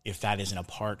if that isn't a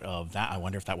part of that. I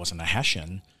wonder if that wasn't a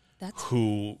Hessian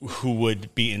who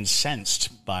would be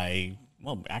incensed by,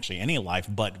 well, actually any life,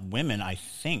 but women, I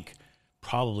think,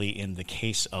 probably in the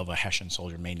case of a Hessian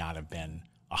soldier may not have been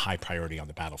a high priority on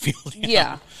the battlefield.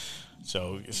 Yeah.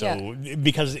 So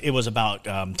because it was about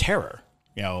terror.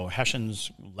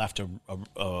 Hessians left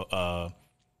a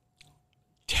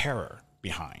terror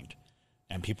behind,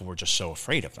 and people were just so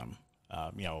afraid of them.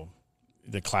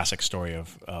 The classic story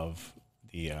of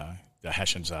the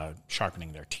Hessians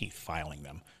sharpening their teeth, filing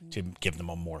them to give them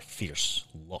a more fierce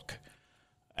look.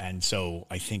 And so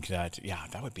I think that,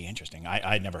 that would be interesting.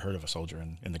 I'd never heard of a soldier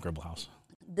in the Gribble House.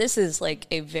 This is like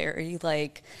a very,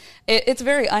 it's a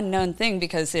very unknown thing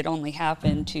because it only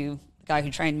happened to the guy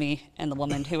who trained me and the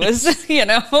woman who was,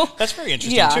 That's very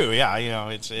interesting too. Yeah,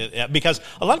 it's because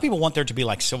a lot of people want there to be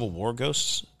like Civil War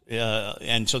ghosts.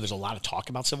 And so there's a lot of talk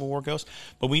about Civil War ghosts,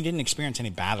 but we didn't experience any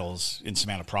battles in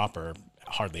Savannah proper,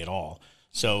 hardly at all.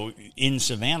 So in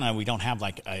Savannah, we don't have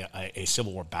like a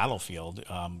Civil War battlefield.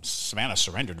 Savannah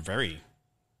surrendered very,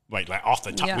 like off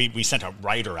the top. Yeah. We sent a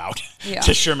writer out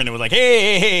to Sherman and was like,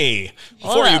 hey,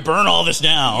 before you burn all this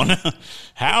down,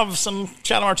 have some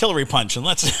shadow artillery punch and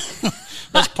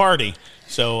let's party.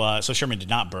 So Sherman did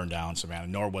not burn down Savannah,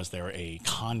 nor was there a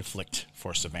conflict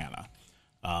for Savannah.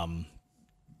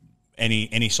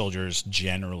 Any soldiers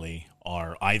generally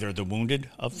are either the wounded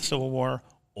of the Civil War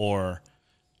or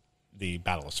the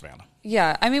Battle of Savannah.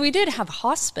 Yeah, I mean, we did have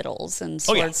hospitals and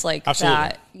sorts like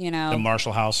absolutely. that, The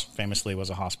Marshall House famously was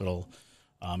a hospital.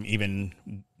 Even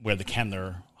where the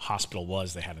Kendler Hospital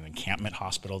was, they had an encampment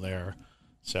hospital there.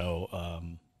 So,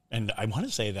 and I want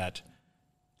to say that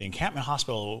the encampment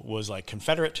hospital was like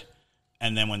Confederate,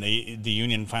 and then when the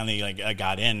Union finally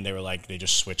got in, they were they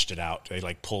just switched it out.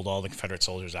 They pulled all the Confederate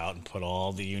soldiers out and put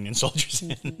all the Union soldiers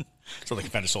in. So the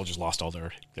Confederate soldiers lost all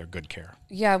their good care.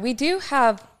 Yeah, we do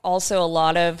have also a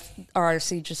lot of our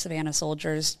Siege of Savannah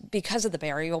soldiers because of the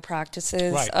burial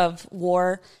practices of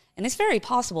war. And it's very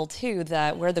possible, too,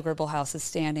 that where the Gribble House is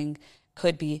standing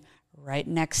could be right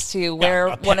next to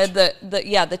where one of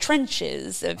the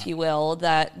trenches, if you will,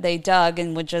 that they dug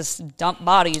and would just dump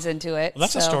bodies into it. Well,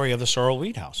 that's the story of the Sorrel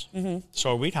Weed House. Mm-hmm.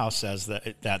 Sorrel Weed House says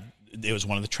that it was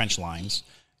one of the trench lines,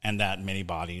 and that many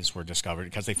bodies were discovered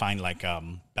because they find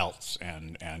belts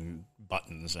and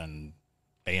buttons and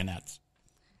bayonets.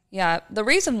 Yeah, the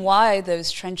reason why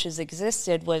those trenches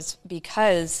existed was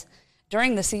because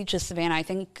during the Siege of Savannah, I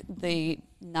think the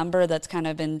number that's kind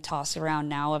of been tossed around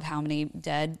now of how many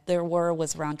dead there were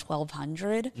was around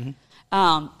 1,200.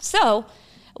 Mm-hmm. So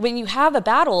when you have a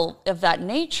battle of that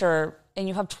nature and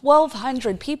you have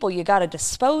 1,200 people you got to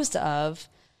dispose of,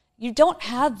 you don't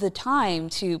have the time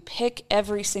to pick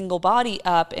every single body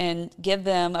up and give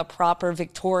them a proper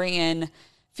Victorian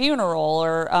funeral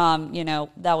or,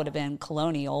 that would have been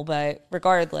colonial, but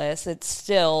regardless, it's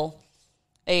still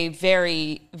a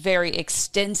very, very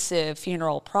extensive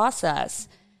funeral process.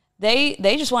 They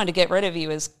just wanted to get rid of you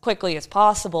as quickly as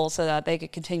possible so that they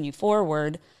could continue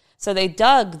forward. So they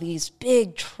dug these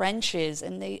big trenches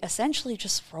and they essentially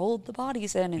just rolled the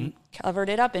bodies in and covered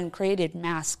it up and created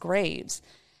mass graves.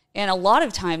 And a lot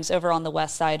of times over on the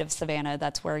west side of Savannah,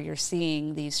 that's where you're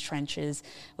seeing these trenches,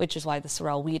 which is why the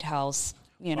Sorrel Weed House,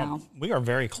 we are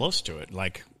very close to it.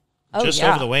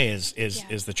 Over the way is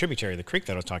the tributary, the creek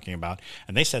that I was talking about.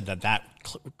 And they said that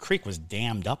creek was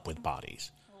dammed up with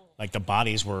bodies. The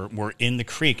bodies were in the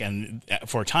creek, and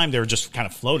for a time they were just kind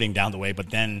of floating down the way, but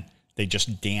then they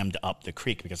just dammed up the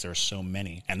creek because there were so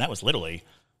many. And that was literally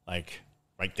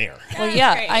right there. Well,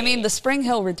 yeah. Crazy. I mean, the Spring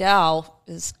Hill Redoubt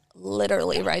is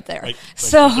literally right there. Right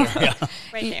there.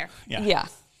 Right there. Yeah.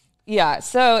 Yeah.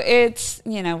 So it's,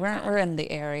 we're in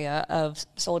the area of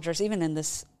soldiers. Even in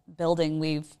this building,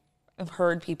 we've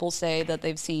heard people say that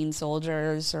they've seen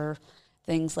soldiers or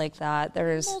things like that.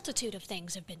 There's a multitude of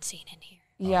things have been seen in here.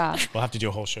 Yeah. We'll have to do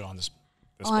a whole show on this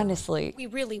honestly. We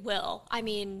really will. I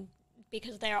mean,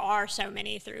 because there are so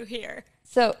many through here.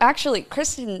 So actually,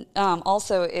 Kristen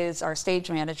also is our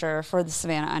stage manager for the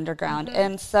Savannah Underground. Mm-hmm.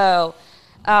 And so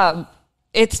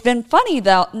it's been funny,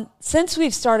 though, since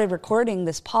we've started recording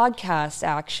this podcast,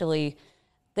 actually,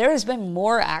 there has been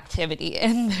more activity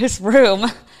in this room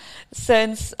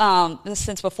since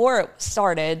before it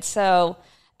started. So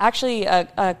actually,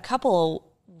 a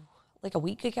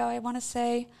week ago, I want to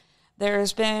say,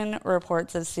 there's been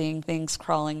reports of seeing things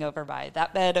crawling over by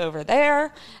that bed over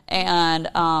there. And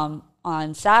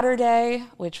on Saturday,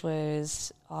 which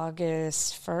was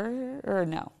August 1st, or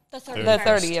no, The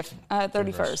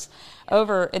 31st.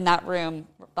 Over in that room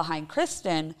behind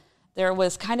Kristen, there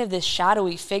was kind of this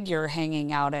shadowy figure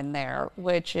hanging out in there,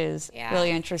 which is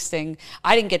really interesting.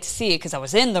 I didn't get to see it because I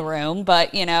was in the room,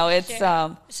 but it's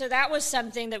so that was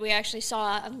something that we actually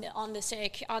saw on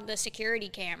the security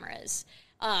cameras.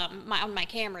 On my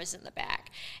cameras in the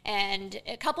back, and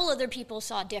a couple other people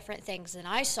saw different things than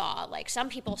I saw. Like some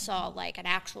people saw like an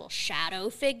actual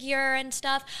shadow figure and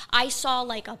stuff. I saw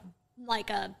like a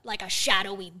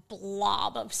shadowy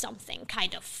blob of something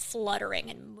kind of fluttering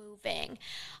and moving.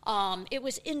 It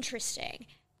was interesting.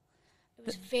 It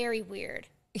was very weird.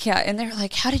 Yeah, and they're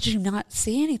like, how did you not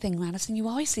see anything, Madison? You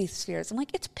always see spirits. I'm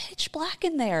like, it's pitch black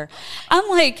in there. I'm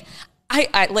like,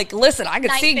 I like, listen, I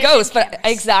could see ghosts, but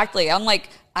exactly. I'm like,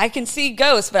 I can see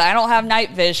ghosts, but I don't have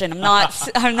night vision.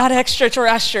 I'm not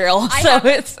extraterrestrial.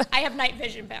 I have night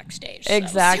vision backstage.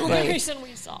 Exactly. That's the only reason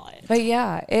we saw it. But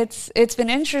yeah, it's been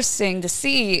interesting to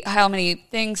see how many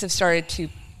things have started to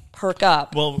perk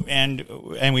up. Well, and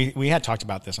we had talked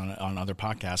about this on other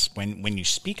podcasts. When you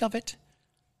speak of it,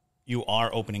 you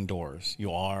are opening doors.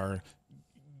 You are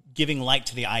giving light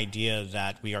to the idea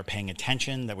that we are paying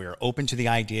attention, that we are open to the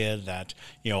idea that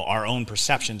our own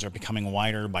perceptions are becoming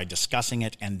wider by discussing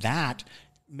it, and that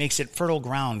makes it fertile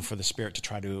ground for the spirit to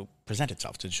try to present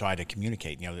itself, to try to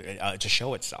communicate, to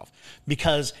show itself.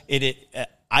 Because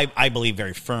I believe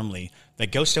very firmly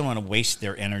that ghosts don't want to waste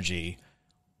their energy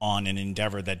on an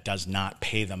endeavor that does not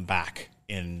pay them back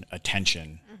in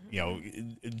attention.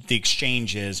 The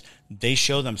exchange is they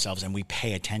show themselves and we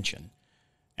pay attention.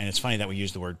 And it's funny that we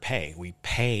use the word pay. We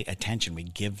pay attention. We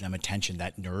give them attention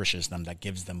that nourishes them, that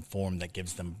gives them form, that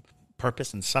gives them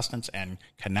purpose and sustenance and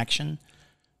connection.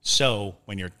 So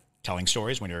when you're telling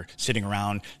stories, when you're sitting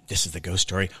around, this is the ghost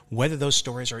story, whether those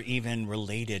stories are even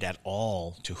related at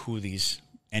all to who these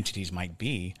entities might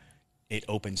be, it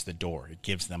opens the door. It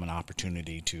gives them an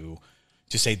opportunity to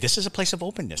say, this is a place of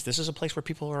openness. This is a place where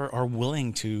people are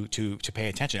willing to pay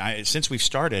attention. Since we've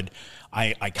started,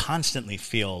 I constantly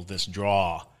feel this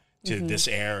draw to this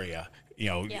area.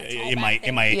 In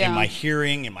my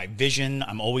hearing, in my vision,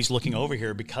 I'm always looking over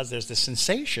here because there's this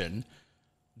sensation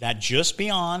that just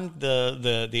beyond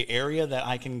the area that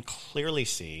I can clearly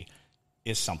see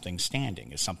is something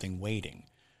standing, is something waiting.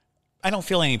 I don't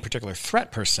feel any particular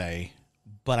threat per se,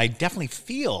 but I definitely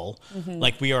feel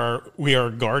like we are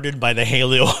guarded by the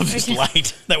halo of this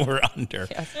light that we're under.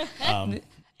 Yes.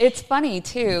 It's funny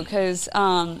too, because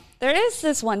there is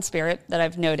this one spirit that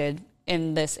I've noted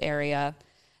in this area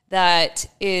that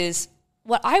is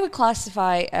what I would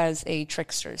classify as a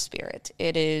trickster spirit.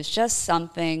 It is just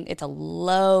something, it's a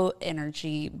low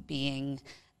energy being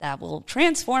that will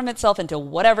transform itself into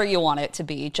whatever you want it to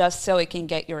be, just so it can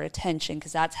get your attention,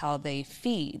 because that's how they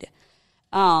feed.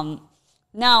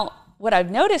 Now, what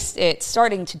I've noticed it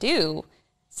starting to do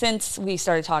since we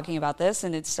started talking about this,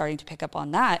 and it's starting to pick up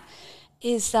on that,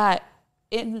 is that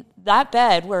in that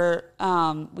bed where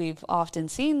we've often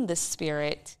seen this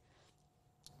spirit,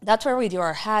 that's where we do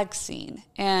our hag scene.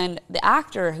 And the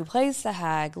actor who plays the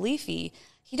hag, Leafy,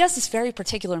 he does this very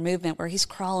particular movement where he's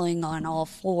crawling on all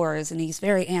fours and he's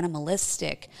very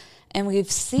animalistic. And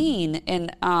we've seen in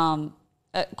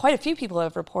quite a few people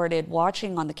have reported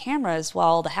watching on the cameras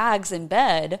while the hag's in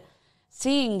bed,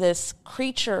 seeing this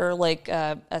creature like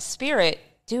a spirit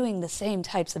doing the same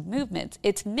types of movements.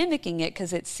 It's mimicking it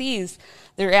because it sees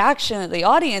the reaction that the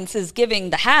audience is giving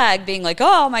the hag, being like,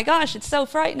 oh my gosh, it's so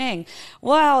frightening.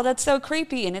 Wow, that's so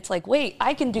creepy. And it's like, wait,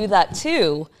 I can do that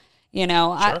too.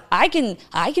 Sure. I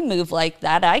can move like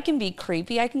that. I can be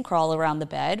creepy. I can crawl around the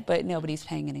bed, but nobody's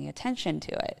paying any attention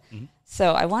to it. Mm-hmm.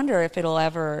 So I wonder if it'll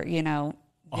ever,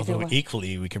 Although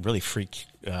equally, we could really freak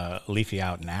Leafy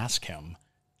out and ask him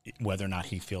whether or not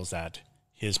he feels that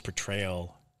his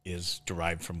portrayal is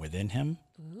derived from within him.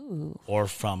 Ooh. Or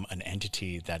from an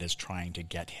entity that is trying to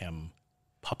get him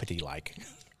puppety-like.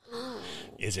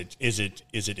 Is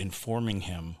it informing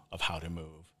him of how to move?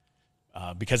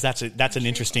 Because that's an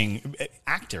interesting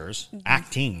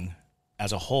acting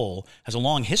as a whole has a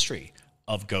long history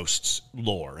of ghosts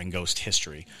lore and ghost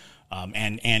history,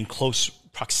 and close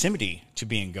proximity to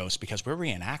being ghosts, because we're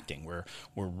reenacting,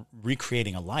 we're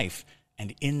recreating a life,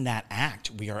 and in that act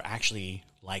we are actually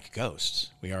like ghosts.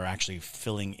 We are actually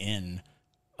filling in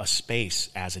a space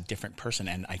as a different person,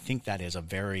 and I think that is a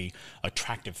very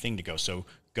attractive thing to go. So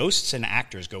ghosts and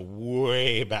actors go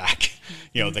way back.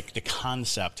 The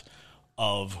concept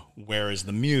of where is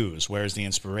the muse, where is the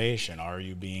inspiration? Are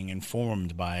you being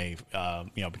informed by,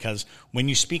 because when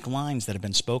you speak lines that have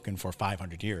been spoken for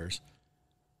 500 years,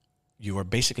 you are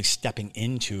basically stepping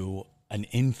into an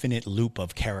infinite loop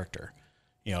of character.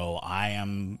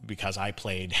 Because I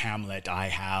played Hamlet, I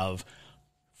have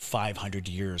 500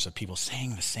 years of people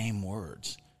saying the same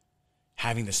words,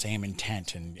 having the same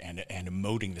intent and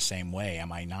emoting the same way.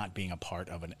 Am I not being a part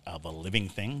of a living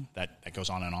thing that goes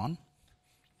on and on?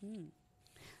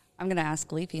 I'm going to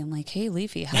ask Leafy. I'm like, hey,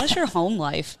 Leafy, how's your home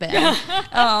life been?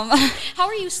 How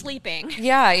are you sleeping?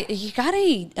 Yeah, you got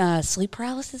any sleep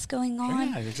paralysis going on?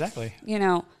 Yeah, exactly.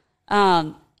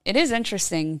 It is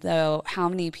interesting, though, how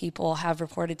many people have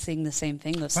reported seeing the same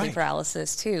thing with sleep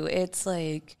paralysis, too. It's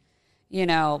like,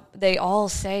 they all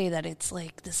say that it's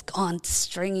like this gaunt,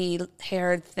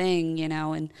 stringy-haired thing,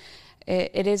 and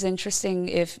it is interesting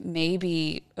if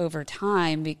maybe over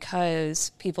time,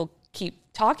 because people keep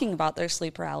talking about their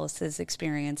sleep paralysis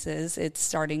experiences, it's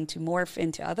starting to morph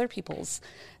into other people's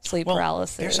sleep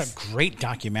paralysis. There's a great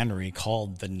documentary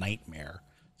called The Nightmare.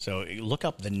 So look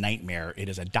up The Nightmare. It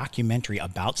is a documentary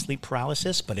about sleep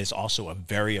paralysis, but it's also a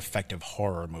very effective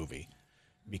horror movie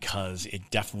because it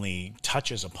definitely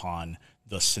touches upon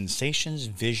the sensations,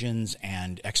 visions,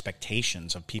 and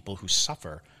expectations of people who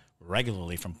suffer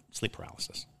regularly from sleep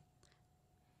paralysis.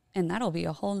 And that'll be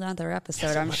a whole nother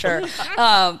episode, I'm sure.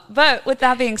 But with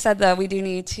that being said, though, we do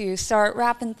need to start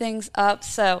wrapping things up.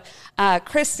 So,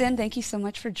 Kristen, thank you so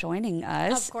much for joining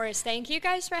us. Of course. Thank you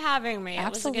guys for having me.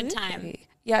 Absolutely. It was a good time.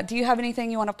 Yeah. Do you have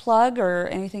anything you want to plug or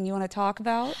anything you want to talk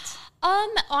about?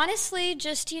 Honestly,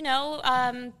 just,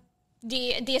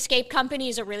 the Escape Company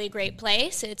is a really great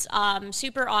place. It's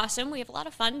super awesome. We have a lot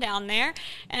of fun down there.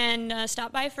 And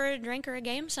stop by for a drink or a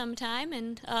game sometime.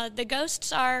 And the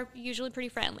ghosts are usually pretty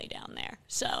friendly down there.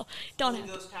 So don't Holy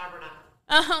Ghost Tabernacle.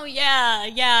 Oh,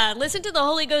 yeah. Listen to the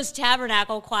Holy Ghost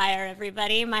Tabernacle Choir,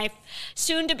 everybody. My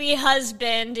soon-to-be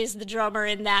husband is the drummer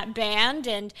in that band.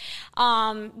 And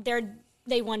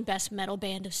they won Best Metal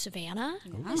Band of Savannah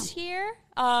this year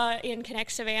in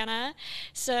Connect Savannah.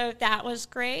 So that was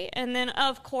great. And then,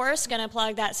 of course, going to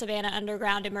plug that Savannah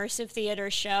Underground Immersive Theater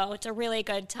show. It's a really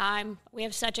good time. We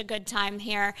have such a good time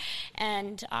here.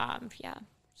 And,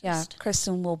 Yeah,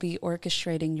 Kristen will be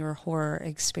orchestrating your horror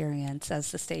experience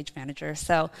as the stage manager.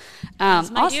 So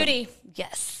that's my awesome. duty.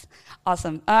 Yes.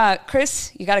 Awesome.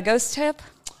 Chris, you got a ghost tip?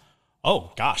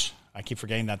 Oh, gosh. I keep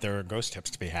forgetting that there are ghost tips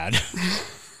to be had.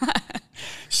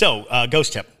 So,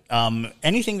 ghost tip.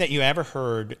 Anything that you ever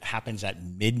heard happens at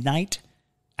midnight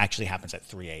actually happens at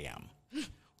 3 a.m.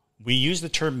 We use the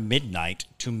term midnight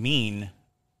to mean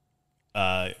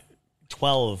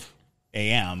 12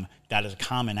 a.m. That is a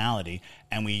commonality.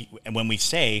 And when we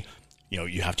say,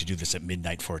 you have to do this at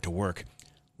midnight for it to work,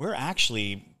 we're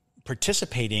actually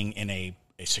participating in a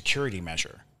security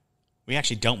measure. We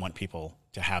actually don't want people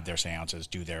to have their seances,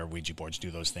 do their Ouija boards,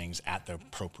 do those things at the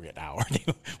appropriate hour.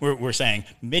 We're saying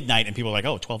midnight, and people are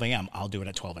like, 12 a.m., I'll do it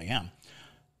at 12 a.m.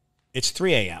 It's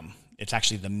 3 a.m. It's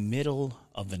actually the middle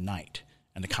of the night.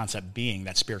 And the concept being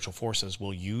that spiritual forces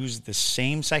will use the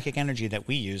same psychic energy that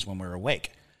we use when we're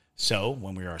awake. So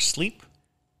when we are asleep,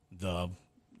 the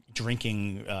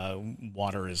drinking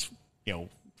water is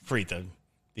free.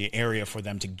 The area for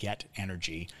them to get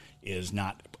energy is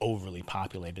not overly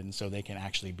populated, and so they can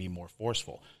actually be more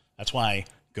forceful. That's why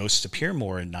ghosts appear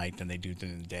more at night than they do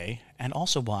during the day, and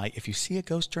also why if you see a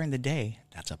ghost during the day,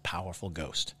 that's a powerful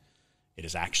ghost. It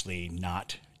is actually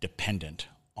not dependent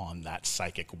on that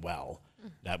psychic well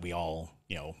that we all,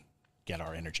 get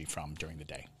our energy from during the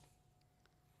day.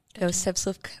 Ghost tips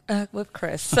with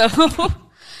Chris. So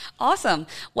awesome.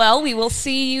 Well, we will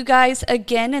see you guys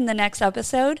again in the next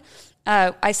episode.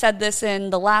 I said this in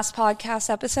the last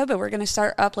podcast episode, but we're going to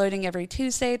start uploading every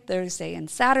Tuesday, Thursday, and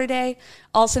Saturday.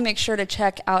 Also, make sure to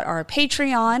check out our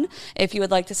Patreon if you would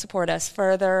like to support us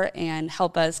further and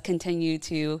help us continue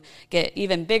to get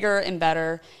even bigger and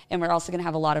better. And we're also going to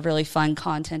have a lot of really fun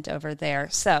content over there.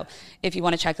 So if you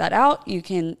want to check that out, you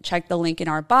can check the link in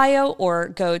our bio or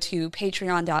go to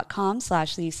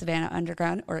patreon.com/the Savannah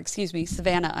Underground,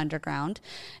 Savannah Underground.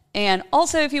 And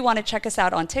also, if you want to check us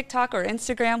out on TikTok or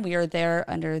Instagram, we are there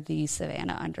under the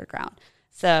Savannah Underground.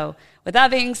 So with that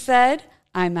being said,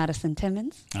 I'm Madison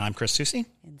Timmons. And I'm Chris Susi.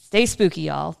 And stay spooky,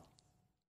 y'all.